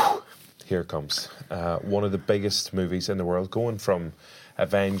 Whew. Here it comes. One of the biggest movies in the world, going from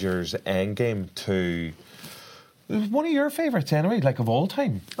Avengers Endgame to one of your favourites anyway, like of all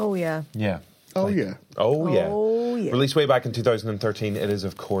time. Oh, yeah. Yeah. Oh, yeah. Released way back in 2013, it is,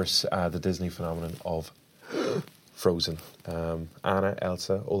 of course, the Disney phenomenon of Frozen. Anna,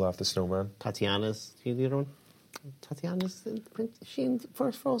 Elsa, Olaf the Snowman. Tatiana's the other one. Tatiana's she in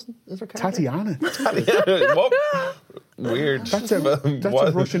first Frozen? Is her character? Tatiana. What? Weird. That's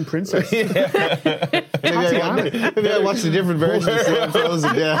a Russian princess. Maybe I watched a different version of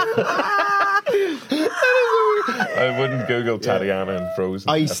Frozen, I wouldn't Google Tatiana and Frozen.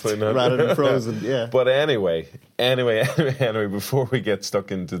 Iced rather than Frozen, yeah. But anyway, before we get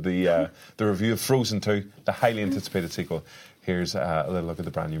stuck into the review of Frozen 2, the highly anticipated sequel, here's a little look at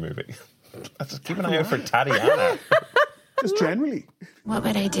the brand new movie. Let's keep an eye out for Tatiana. Just generally. What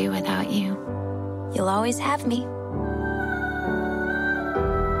would I do without you? You'll always have me.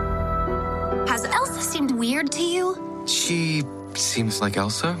 Has Elsa seemed weird to you? She seems like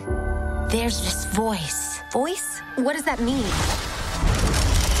Elsa. There's this voice. Voice? What does that mean?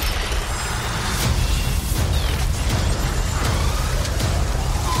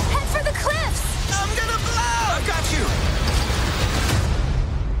 Head for the cliffs! I'm gonna blow! I've got you!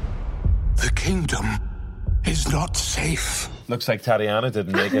 The kingdom is not safe. Looks like Tatiana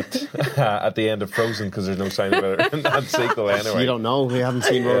didn't make it at the end of Frozen because there's no sign of her in that sequel anyway. You don't know. We haven't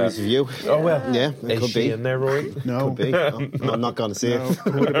seen Rory's review. Oh, well. Yeah, it is could she be. in there, Rory? No. Could be. No, I'm not going to see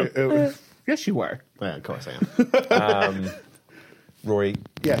it. Yes, you were. Well, of course I am. Rory,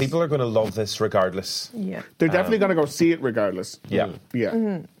 Yes. people are going to love this regardless. Yeah. They're definitely going to go see it regardless. Yeah.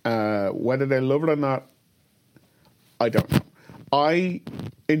 Yeah. Whether they love it or not, I don't know. I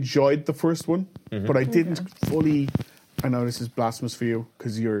enjoyed the first one, but I didn't fully. I know this is blasphemous for you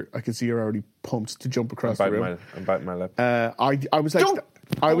because I can see you're already pumped to jump across the room. I'm biting my lip. I was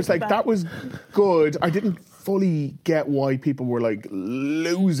like, that was good. I didn't fully get why people were like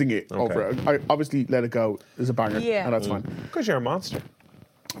losing it over it. I obviously Let It Go is a banger, and that's fine. Because you're a monster.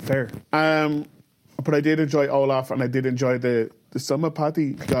 Fair. But I did enjoy Olaf, and I did enjoy the summer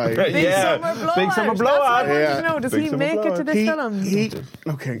party guy. Big summer blowout. Big summer blowout. That's what I wanted to know. Does he make it to this film?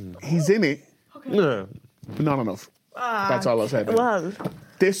 He's in it. No. Not enough. That's all I'll say. Well,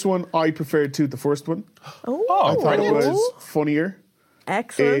 this one I preferred to the first one. Oh, I thought it was funnier.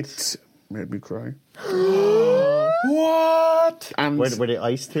 Excellent. It made me cry. What? And were the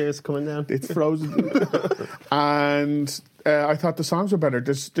ice tears coming down? It's frozen. And I thought the songs were better.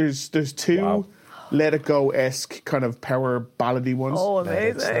 There's two Let It Go-esque kind of power ballady ones. Oh,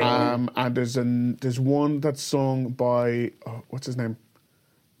 amazing. And there's one that's sung by what's his name?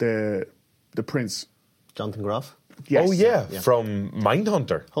 The Prince. Jonathan Groff. Yes. Oh yeah, from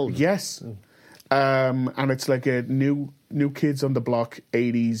Mindhunter. Yes. And it's like a new Kids on the Block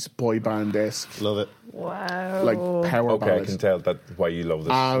 80s boy band-esque. Love it. Wow. Like power Okay, ballad. I can tell that why you love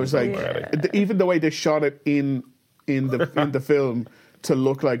this. I was like, even the way they shot it in the film to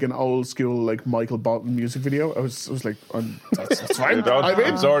look like an old school like Michael Bolton music video, I was like, that's fine. You're done. I'm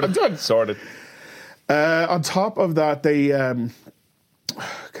in. Sorted. I'm done. Sorted. On top of that, they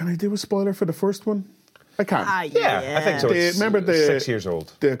can I do a spoiler for the first one? I can. Yeah, I think so. It's Remember the 6 years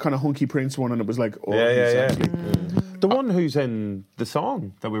old. the kind of hunky Prince one, and it was like, Yeah. actually- The one who's in the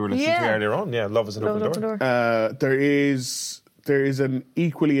song that we were listening to earlier on. Yeah, Love is an Open Door. There is an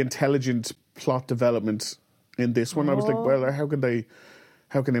equally intelligent plot development in this one. I was like, well, how can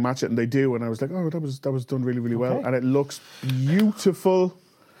they match it? And they do. And I was like, oh, that was done really, really well. And it looks beautiful.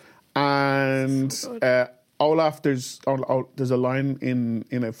 And Olaf, there's a line in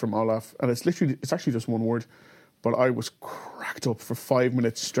it from Olaf, and it's actually just one word, but I was cracked up for 5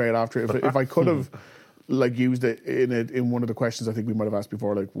 minutes straight after it. If I could have like used it in one of the questions I think we might have asked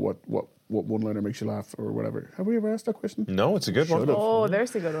before, like what one-liner makes you laugh or whatever. Have we ever asked that question? No, it's a good one. Oh,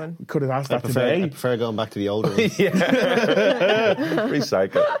 there's a good one. Could have asked I that today. I prefer going back to the older ones.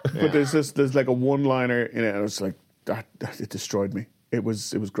 Recycle. But there's like a one-liner in it, and I was like, that it destroyed me. It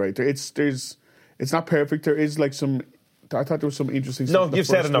was great. It's not perfect. There is like some. I thought there was some interesting stuff. No, you've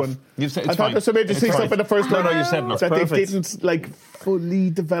said enough. You've said, I thought there was some interesting stuff in the first one. No, you said enough. That Perfect. they didn't like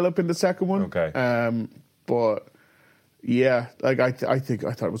fully develop in the second one. Okay. But yeah, like I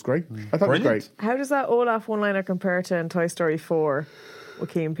thought it was great. I thought it was great. How does that Olaf one-liner compare to in Toy Story 4 with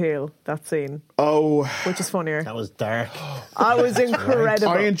Key and Peele, that scene? Oh. Which is funnier? That was dark. I was incredible.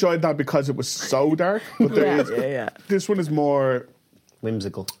 I enjoyed that because it was so dark. But this one is more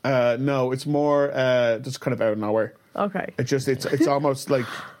whimsical. No, it's more just kind of out of nowhere. Okay. It's almost like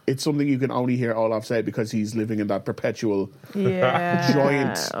it's something you can only hear Olaf say because he's living in that perpetual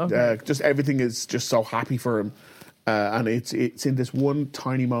giant. Just everything is just so happy for him, and it's in this one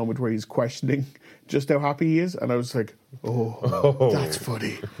tiny moment where he's questioning just how happy he is, and I was like, that's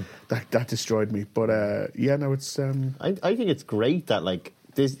funny. That destroyed me. But it's. I think it's great that like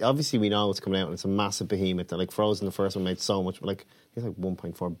this. Obviously, we know it's coming out, and it's a massive behemoth. That like Frozen, the first one, made so much, but like it's like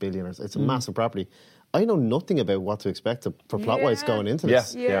 1.4 billion. It's a massive property. I know nothing about what to expect for plot-wise going into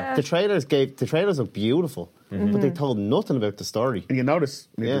this. Yeah. The trailers look beautiful, but they told nothing about the story. And you notice,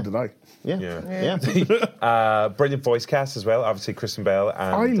 neither did I. Yeah. Brilliant voice cast as well. Obviously, Kristen Bell. And,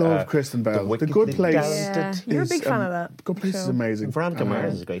 I love Kristen Bell. The Good Place. You're a big fan of that. Good Place is amazing. Veronica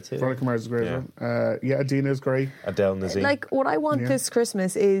Mars is great too. Veronica Mars is great as well. Adina is great. Adele Nazim. Like, what I want this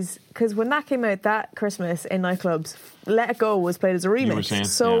Christmas is, because when that came out that Christmas in nightclubs, Let It Go was played as a remix.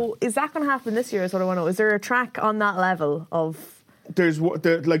 Is that going to happen this year is what I want to know. Is there a track on that level of... There's one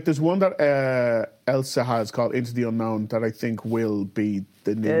that Elsa has called Into the Unknown that I think will be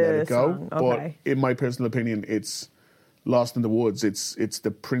the new Let It Go. But in my personal opinion, it's Lost in the Woods. It's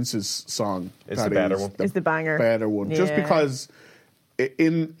the Prince's song. It's the better one. It's the banger. Better one. Yeah. Just because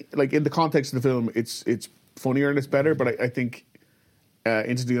in the context of the film, it's funnier and it's better. But I think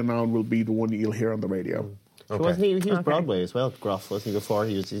Into the Unknown will be the one that you'll hear on the radio. So wasn't he was Broadway as well, Groff, wasn't he, before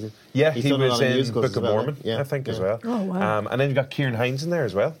he was... he was in Book of Mormon, I think, as well. Oh, wow. And then you've got Kieran Hines in there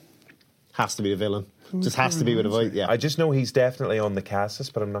as well. Has to be the villain. Just has to be with a voice, I just know he's definitely on the cast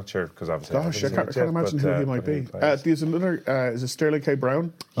list, but I'm not sure, because obviously... Gosh, I can't imagine who he might be. There's another... is it Sterling K.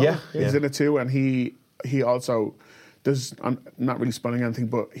 Brown? Yeah. He's in it too, and he also... I'm not really spoiling anything,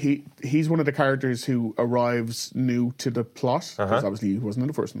 but he's one of the characters who arrives new to the plot, because obviously he wasn't in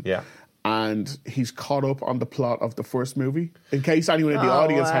the first one. Yeah. And he's caught up on the plot of the first movie, in case anyone in the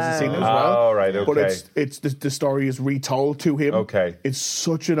audience hasn't seen it as well. Oh, right, okay. But it's the story is retold to him. Okay. It's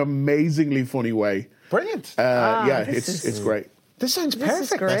such an amazingly funny way. Brilliant. It's great. This sounds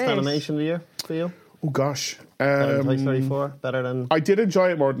perfect. Best animation of the year for you? Oh, gosh. Better than Toy Story 4? Better than... I did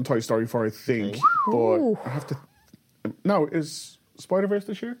enjoy it more than Toy Story 4, I think. But I have to... No, is Spider-Verse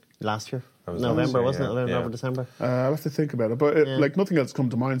this year? Last year. November, wasn't it? November, December. I'll have to think about it. But like nothing else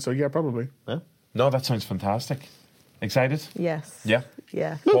come to mind, so yeah, probably. Yeah. No, that sounds fantastic. Excited? Yes. Yeah?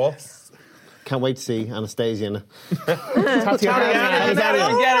 Yeah. Paul? Can't wait to see Anastasia in it. How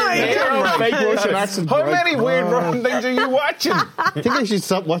many weird Russian things are you watching? I think I should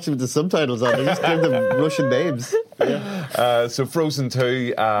stop watching with the subtitles on. They just give them Russian names. Yeah. So Frozen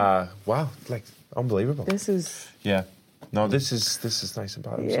 2, wow, like unbelievable. This is... Yeah. No, this is nice and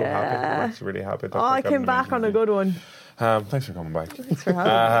bad. I'm so happy. I'm actually really happy. I came back on a good one. Thanks for coming back. Thanks for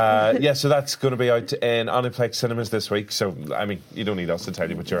having me. So that's going to be out in Omniplex cinemas this week. So, I mean, you don't need us to tell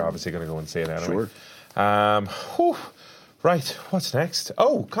you, but you're obviously going to go and see it anyway. Sure. Right, what's next?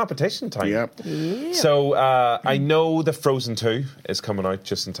 Oh, competition time. Yeah. So, I know the Frozen 2 is coming out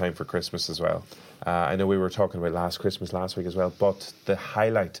just in time for Christmas as well. I know we were talking about last Christmas last week as well, but the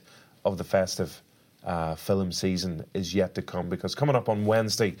highlight of the festive film season is yet to come, because coming up on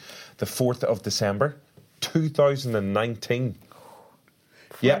Wednesday, the 4th of December, 2019.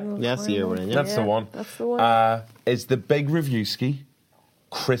 Yeah, that's the year we're in. Yeah. That's the one. That's the one. Is the Big Reviewski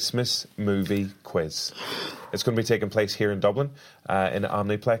Christmas movie quiz. It's going to be taking place here in Dublin, in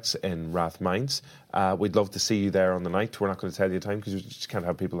Omniplex in Rathmines. We'd love to see you there on the night. We're not going to tell you the time, because you just can't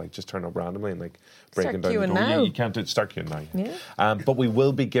have people like just turn up randomly and like breaking down the door. Now. Yeah, you can't start queuing now. Yeah. But we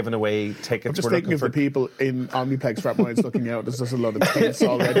will be giving away tickets. I'm just thinking of the people in Omniplex Rathmines looking out. There's just a lot of tense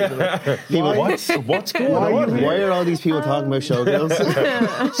already. What's going on? Why are all these people talking about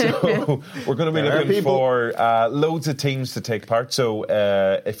showgirls? So we're going to be looking for loads of teams to take part. So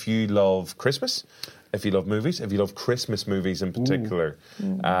if you love Christmas, if you love movies, if you love Christmas movies in particular,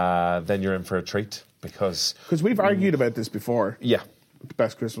 then you're in for a treat, because we've argued about this before. Yeah. The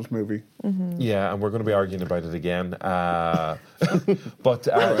best Christmas movie. Mm-hmm. Yeah, and we're going to be arguing about it again. But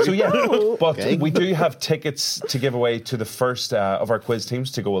we do have tickets to give away to the first of our quiz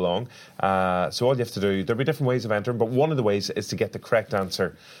teams to go along. So all you have to do, there'll be different ways of entering, but one of the ways is to get the correct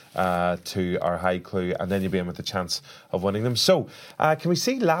answer to our high clue, and then you'll be in with the chance of winning them. So can we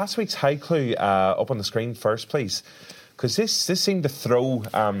see last week's high clue up on the screen first, please? Because this seemed to throw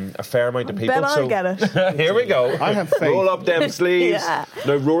a fair amount of people. Bet I'll get it. Here we go. I have faith. Roll up them sleeves. Yeah.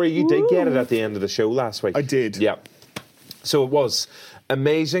 Now, Rory, you did get it at the end of the show last week. I did. Yeah. So it was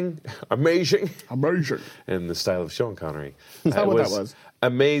amazing, in the style of Sean Connery. Is that what that was?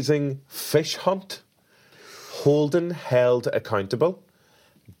 Amazing fish hunt. Holden held accountable.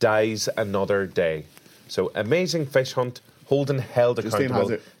 Dies another day. So amazing fish hunt. Holden held accountable. Has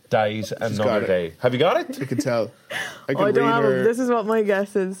it. Dies another day. Have you got it? You can tell. I don't have it. This is what my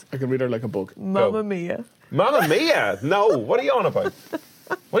guess is. I can read her like a book. Mamma Mia. Mamma Mia? No. What are you on about?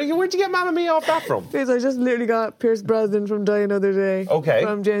 Where'd you get Mamma Mia off that from? Because I just literally got Pierce Brosnan from Die Another Day. Okay.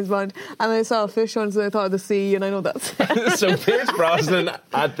 From James Bond. And I saw a fish hunt, and I thought of the sea, and I know that's So Pierce Brosnan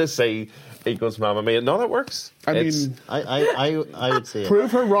at the sea equals Mamma Mia. No, that works. I would say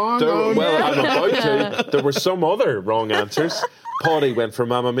prove her wrong. Well, I'm about to. There were some other wrong answers. Paddy went for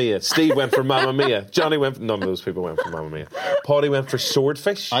Mamma Mia. Steve went for Mamma Mia. Johnny went for... None of those people went for Mamma Mia. Paddy went for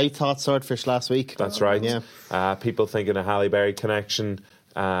Swordfish. I thought Swordfish last week. That's right. Yeah. People thinking a Halle Berry connection.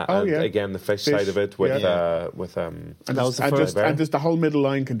 Again, the fish side of it with... and just the whole middle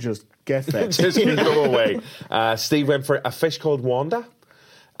line can just get that. Just can go away. Steve went for a fish called Wanda.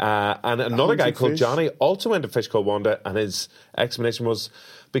 And another guy called Johnny also went to Fish Called Wanda, and his explanation was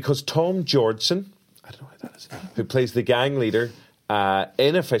because Tom Georgeson, I don't know who that is, who plays the gang leader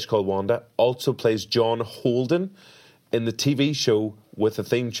in A Fish Called Wanda, also plays John Holden in the TV show with a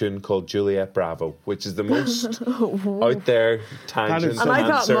theme tune called Juliet Bravo, which is the most out there tangent and I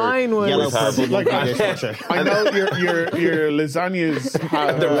thought mine was yellow purple. I know your lasagnas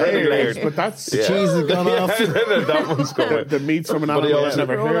have layers, but that's the cheese has gone off. That one's going. The meat's from an animal I've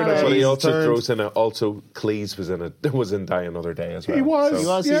never heard of. But he also throws in also Cleese was in Die Another Day as well. He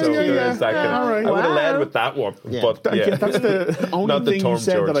was. Yeah. All right. I would have led with that one, but that's the only thing you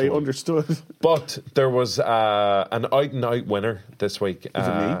said that I understood. But there was an out and out winner this week. Was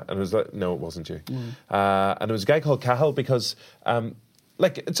it me? And it was no, it wasn't you. And it was a guy called Cahill, because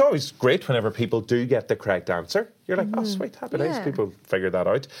like, it's always great whenever people do get the correct answer. You're like, oh, sweet, happy days. Yeah. People figured that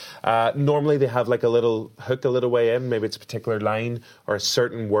out. Normally they have like a little hook a little way in. Maybe it's a particular line or a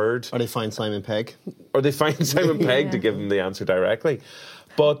certain word. Or they find Simon Pegg. Or they find Simon Pegg to give them the answer directly.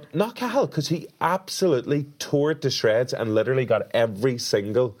 But not Cahill, because he absolutely tore it to shreds and literally got every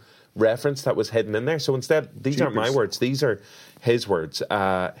single reference that was hidden in there. So instead, these aren't my words. These are his words.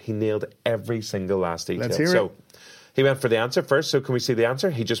 He nailed every single last detail. Let's hear it. He went for the answer first, so can we see the answer?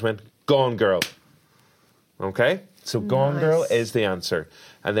 He just went, Gone Girl. Okay? So Gone Girl is the answer.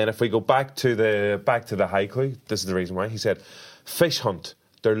 And then if we go back to the high clue, this is the reason why. He said, Fish hunt.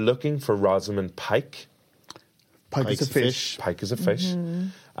 They're looking for Rosamund Pike. Pike is a fish. Pike is a fish.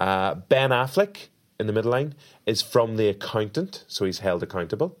 Ben Affleck, in the middle line, is from The Accountant, so he's held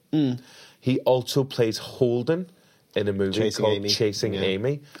accountable. He also plays Holden in a movie called Chasing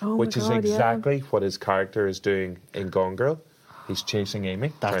Amy, which is exactly what his character is doing in Gone Girl. He's chasing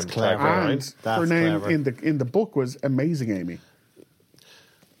Amy. That's clever. And her name in the book was Amazing Amy.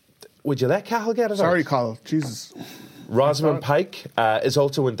 Would you let Cahill get it Sorry, out? Cahill. Jesus. Rosamund Pike is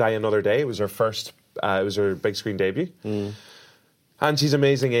also in Die Another Day. It was her first, it was her big screen debut. And she's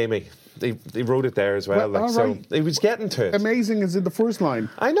Amazing Amy. They wrote it there as well. So he was getting to it. Amazing is in the first line.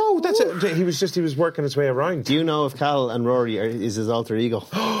 I know. That's it. He was working his way around. Do you know if Cahill and Rory is his alter ego?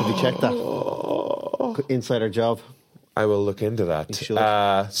 Have you checked that? Insider job. I will look into that.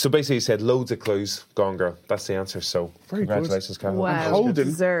 So basically, he said loads of clues. Gone Girl. That's the answer. So Very congratulations, Cahill. Wow,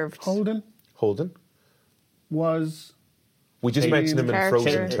 deserved. Holden was. We just mentioned him in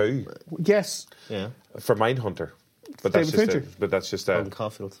Frozen 2. Yes. Yeah. For Mindhunter. But David Fincher. that's just Holden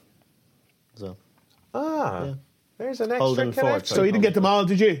Caulfield. So. There's an extra Holden connection. Ford. So you didn't get them all,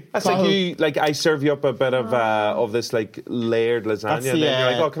 did you? That's like I serve you up a bit of this like layered lasagna, and then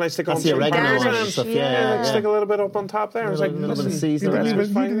you're like, oh, can I stick on the some oregano parmesan? and stuff? Stick a little bit up on top there. I was like, listen, You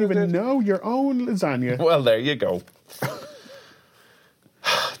didn't even know your own lasagna. Well, there you go.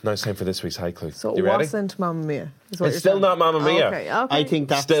 Now it's time for this week's high clue. So you it ready? wasn't Mamma Mia. It's still not Mamma Mia. Okay. I think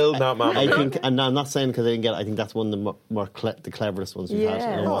that's still not Mamma Mia. I think, and I'm not saying because I didn't get it. I think that's one of the the cleverest ones we've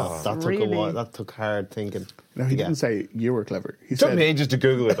had. In a while. That took a while. That took hard thinking. No, he didn't say you were clever. He took said me ages to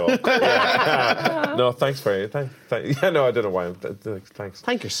Google it all. No, thanks for it. Yeah, no, I don't know why. Thanks.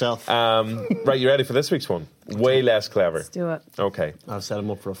 Thank yourself. Right, you ready for this week's one? Way less clever. Let's do it. Okay. I've set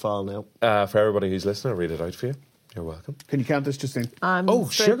him up for a fall now. For everybody who's listening, I'll read it out for you. You're welcome. Can you count this, Justine? I'm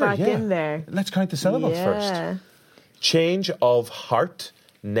straight sugar, back in there. Let's count the syllables first. Change of heart,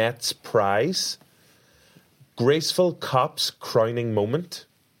 Nets prize. Graceful cop's crowning moment.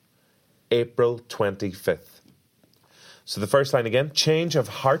 April 25th. So the first line again. Change of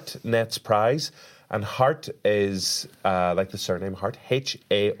heart, Nets prize. And Hart is like the surname Hart.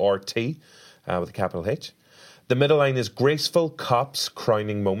 H-A-R-T with a capital H. The middle line is graceful cop's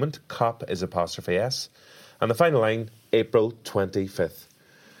crowning moment. Cop is apostrophe S. And the final line, April 25th.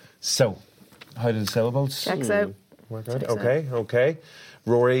 So, how did the syllables Checks out. work out? Okay.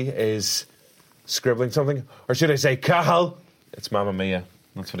 Rory is scribbling something. Or should I say, Cahill? It's Mamma Mia.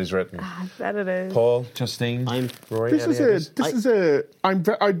 That's what he's written. I bet it is. Paul, Justine, Rory.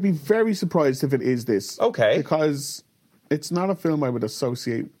 I'd be very surprised if it is this. Okay. Because it's not a film I would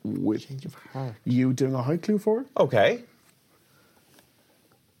associate with you doing a high clue for. Okay.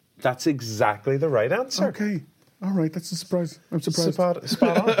 That's exactly the right answer. Okay. All right, that's a surprise. I'm surprised.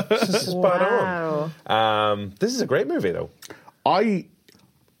 Spot on. This is a great movie, though. I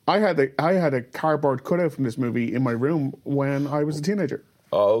had a cardboard cutout from this movie in my room when I was a teenager.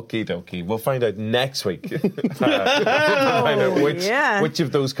 Okie dokie. We'll find out next week. Find out which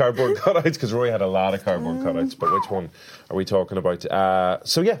of those cardboard cutouts, because Roy had a lot of cardboard cutouts, but which one are we talking about?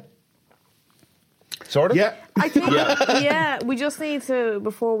 Sort of? Yeah. I think, we just need to,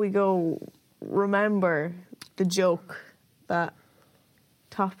 before we go, remember the joke that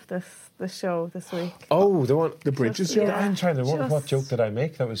topped the show this week. Oh, the Bridges joke? I'm trying to wonder what joke did I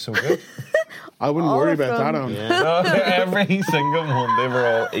make that was so good. I wouldn't worry about that on. Yeah. No, every single one, they were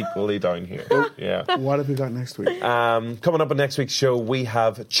all equally down here. Yeah. What have we got next week? Coming up on next week's show, we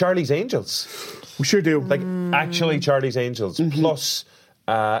have Charlie's Angels. We sure do. Actually Charlie's Angels, plus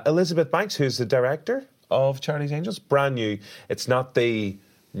Elizabeth Banks, who's the director of Charlie's Angels. Brand new. It's not the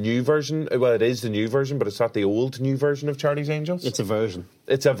new version. Well, it is the new version, but it's not the old new version of Charlie's Angels. It's a version.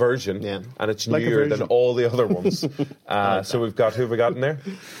 It's a version, and it's newer than all the other ones. So who have we got in there?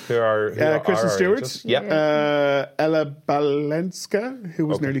 Who are Kristen Stewart. Angels? Yep. Ella Balenska, who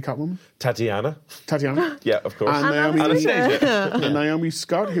was nearly Catwoman. Tatiana. Yeah, of course. And Anastasia. Naomi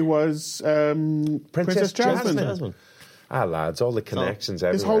Scott, who was Princess Jasmine. lads, all the connections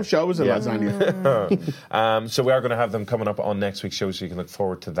everywhere. This whole show is a lasagna. So we are going to have them coming up on next week's show, so you can look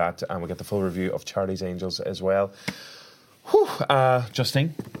forward to that. And we'll get the full review of Charlie's Angels as well. Whew.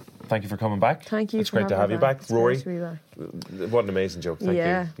 Justine, thank you for coming back. Thank you. It's great to have you back. Rory, what an amazing joke. Thank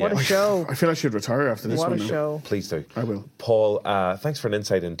you. What a show. I feel I should retire after this one. What a show. Please do. I will. Paul, thanks for an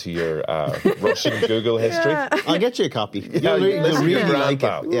insight into your Russian Google history. I'll get you a copy. Yeah, you'll really like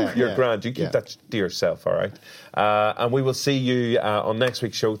it. Yeah, you're grand. You keep that to yourself, all right? And we will see you on next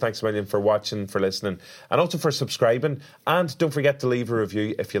week's show. Thanks a million for watching, for listening, and also for subscribing. And don't forget to leave a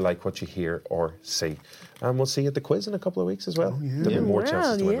review if you like what you hear or see. And we'll see you at the quiz in a couple of weeks as well. There'll be more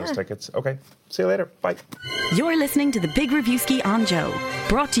chances to win those tickets. Okay, see you later. Bye. You're listening to the Big Reviewski on Joe,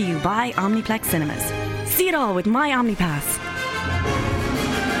 brought to you by Omniplex Cinemas. See it all with my OmniPass.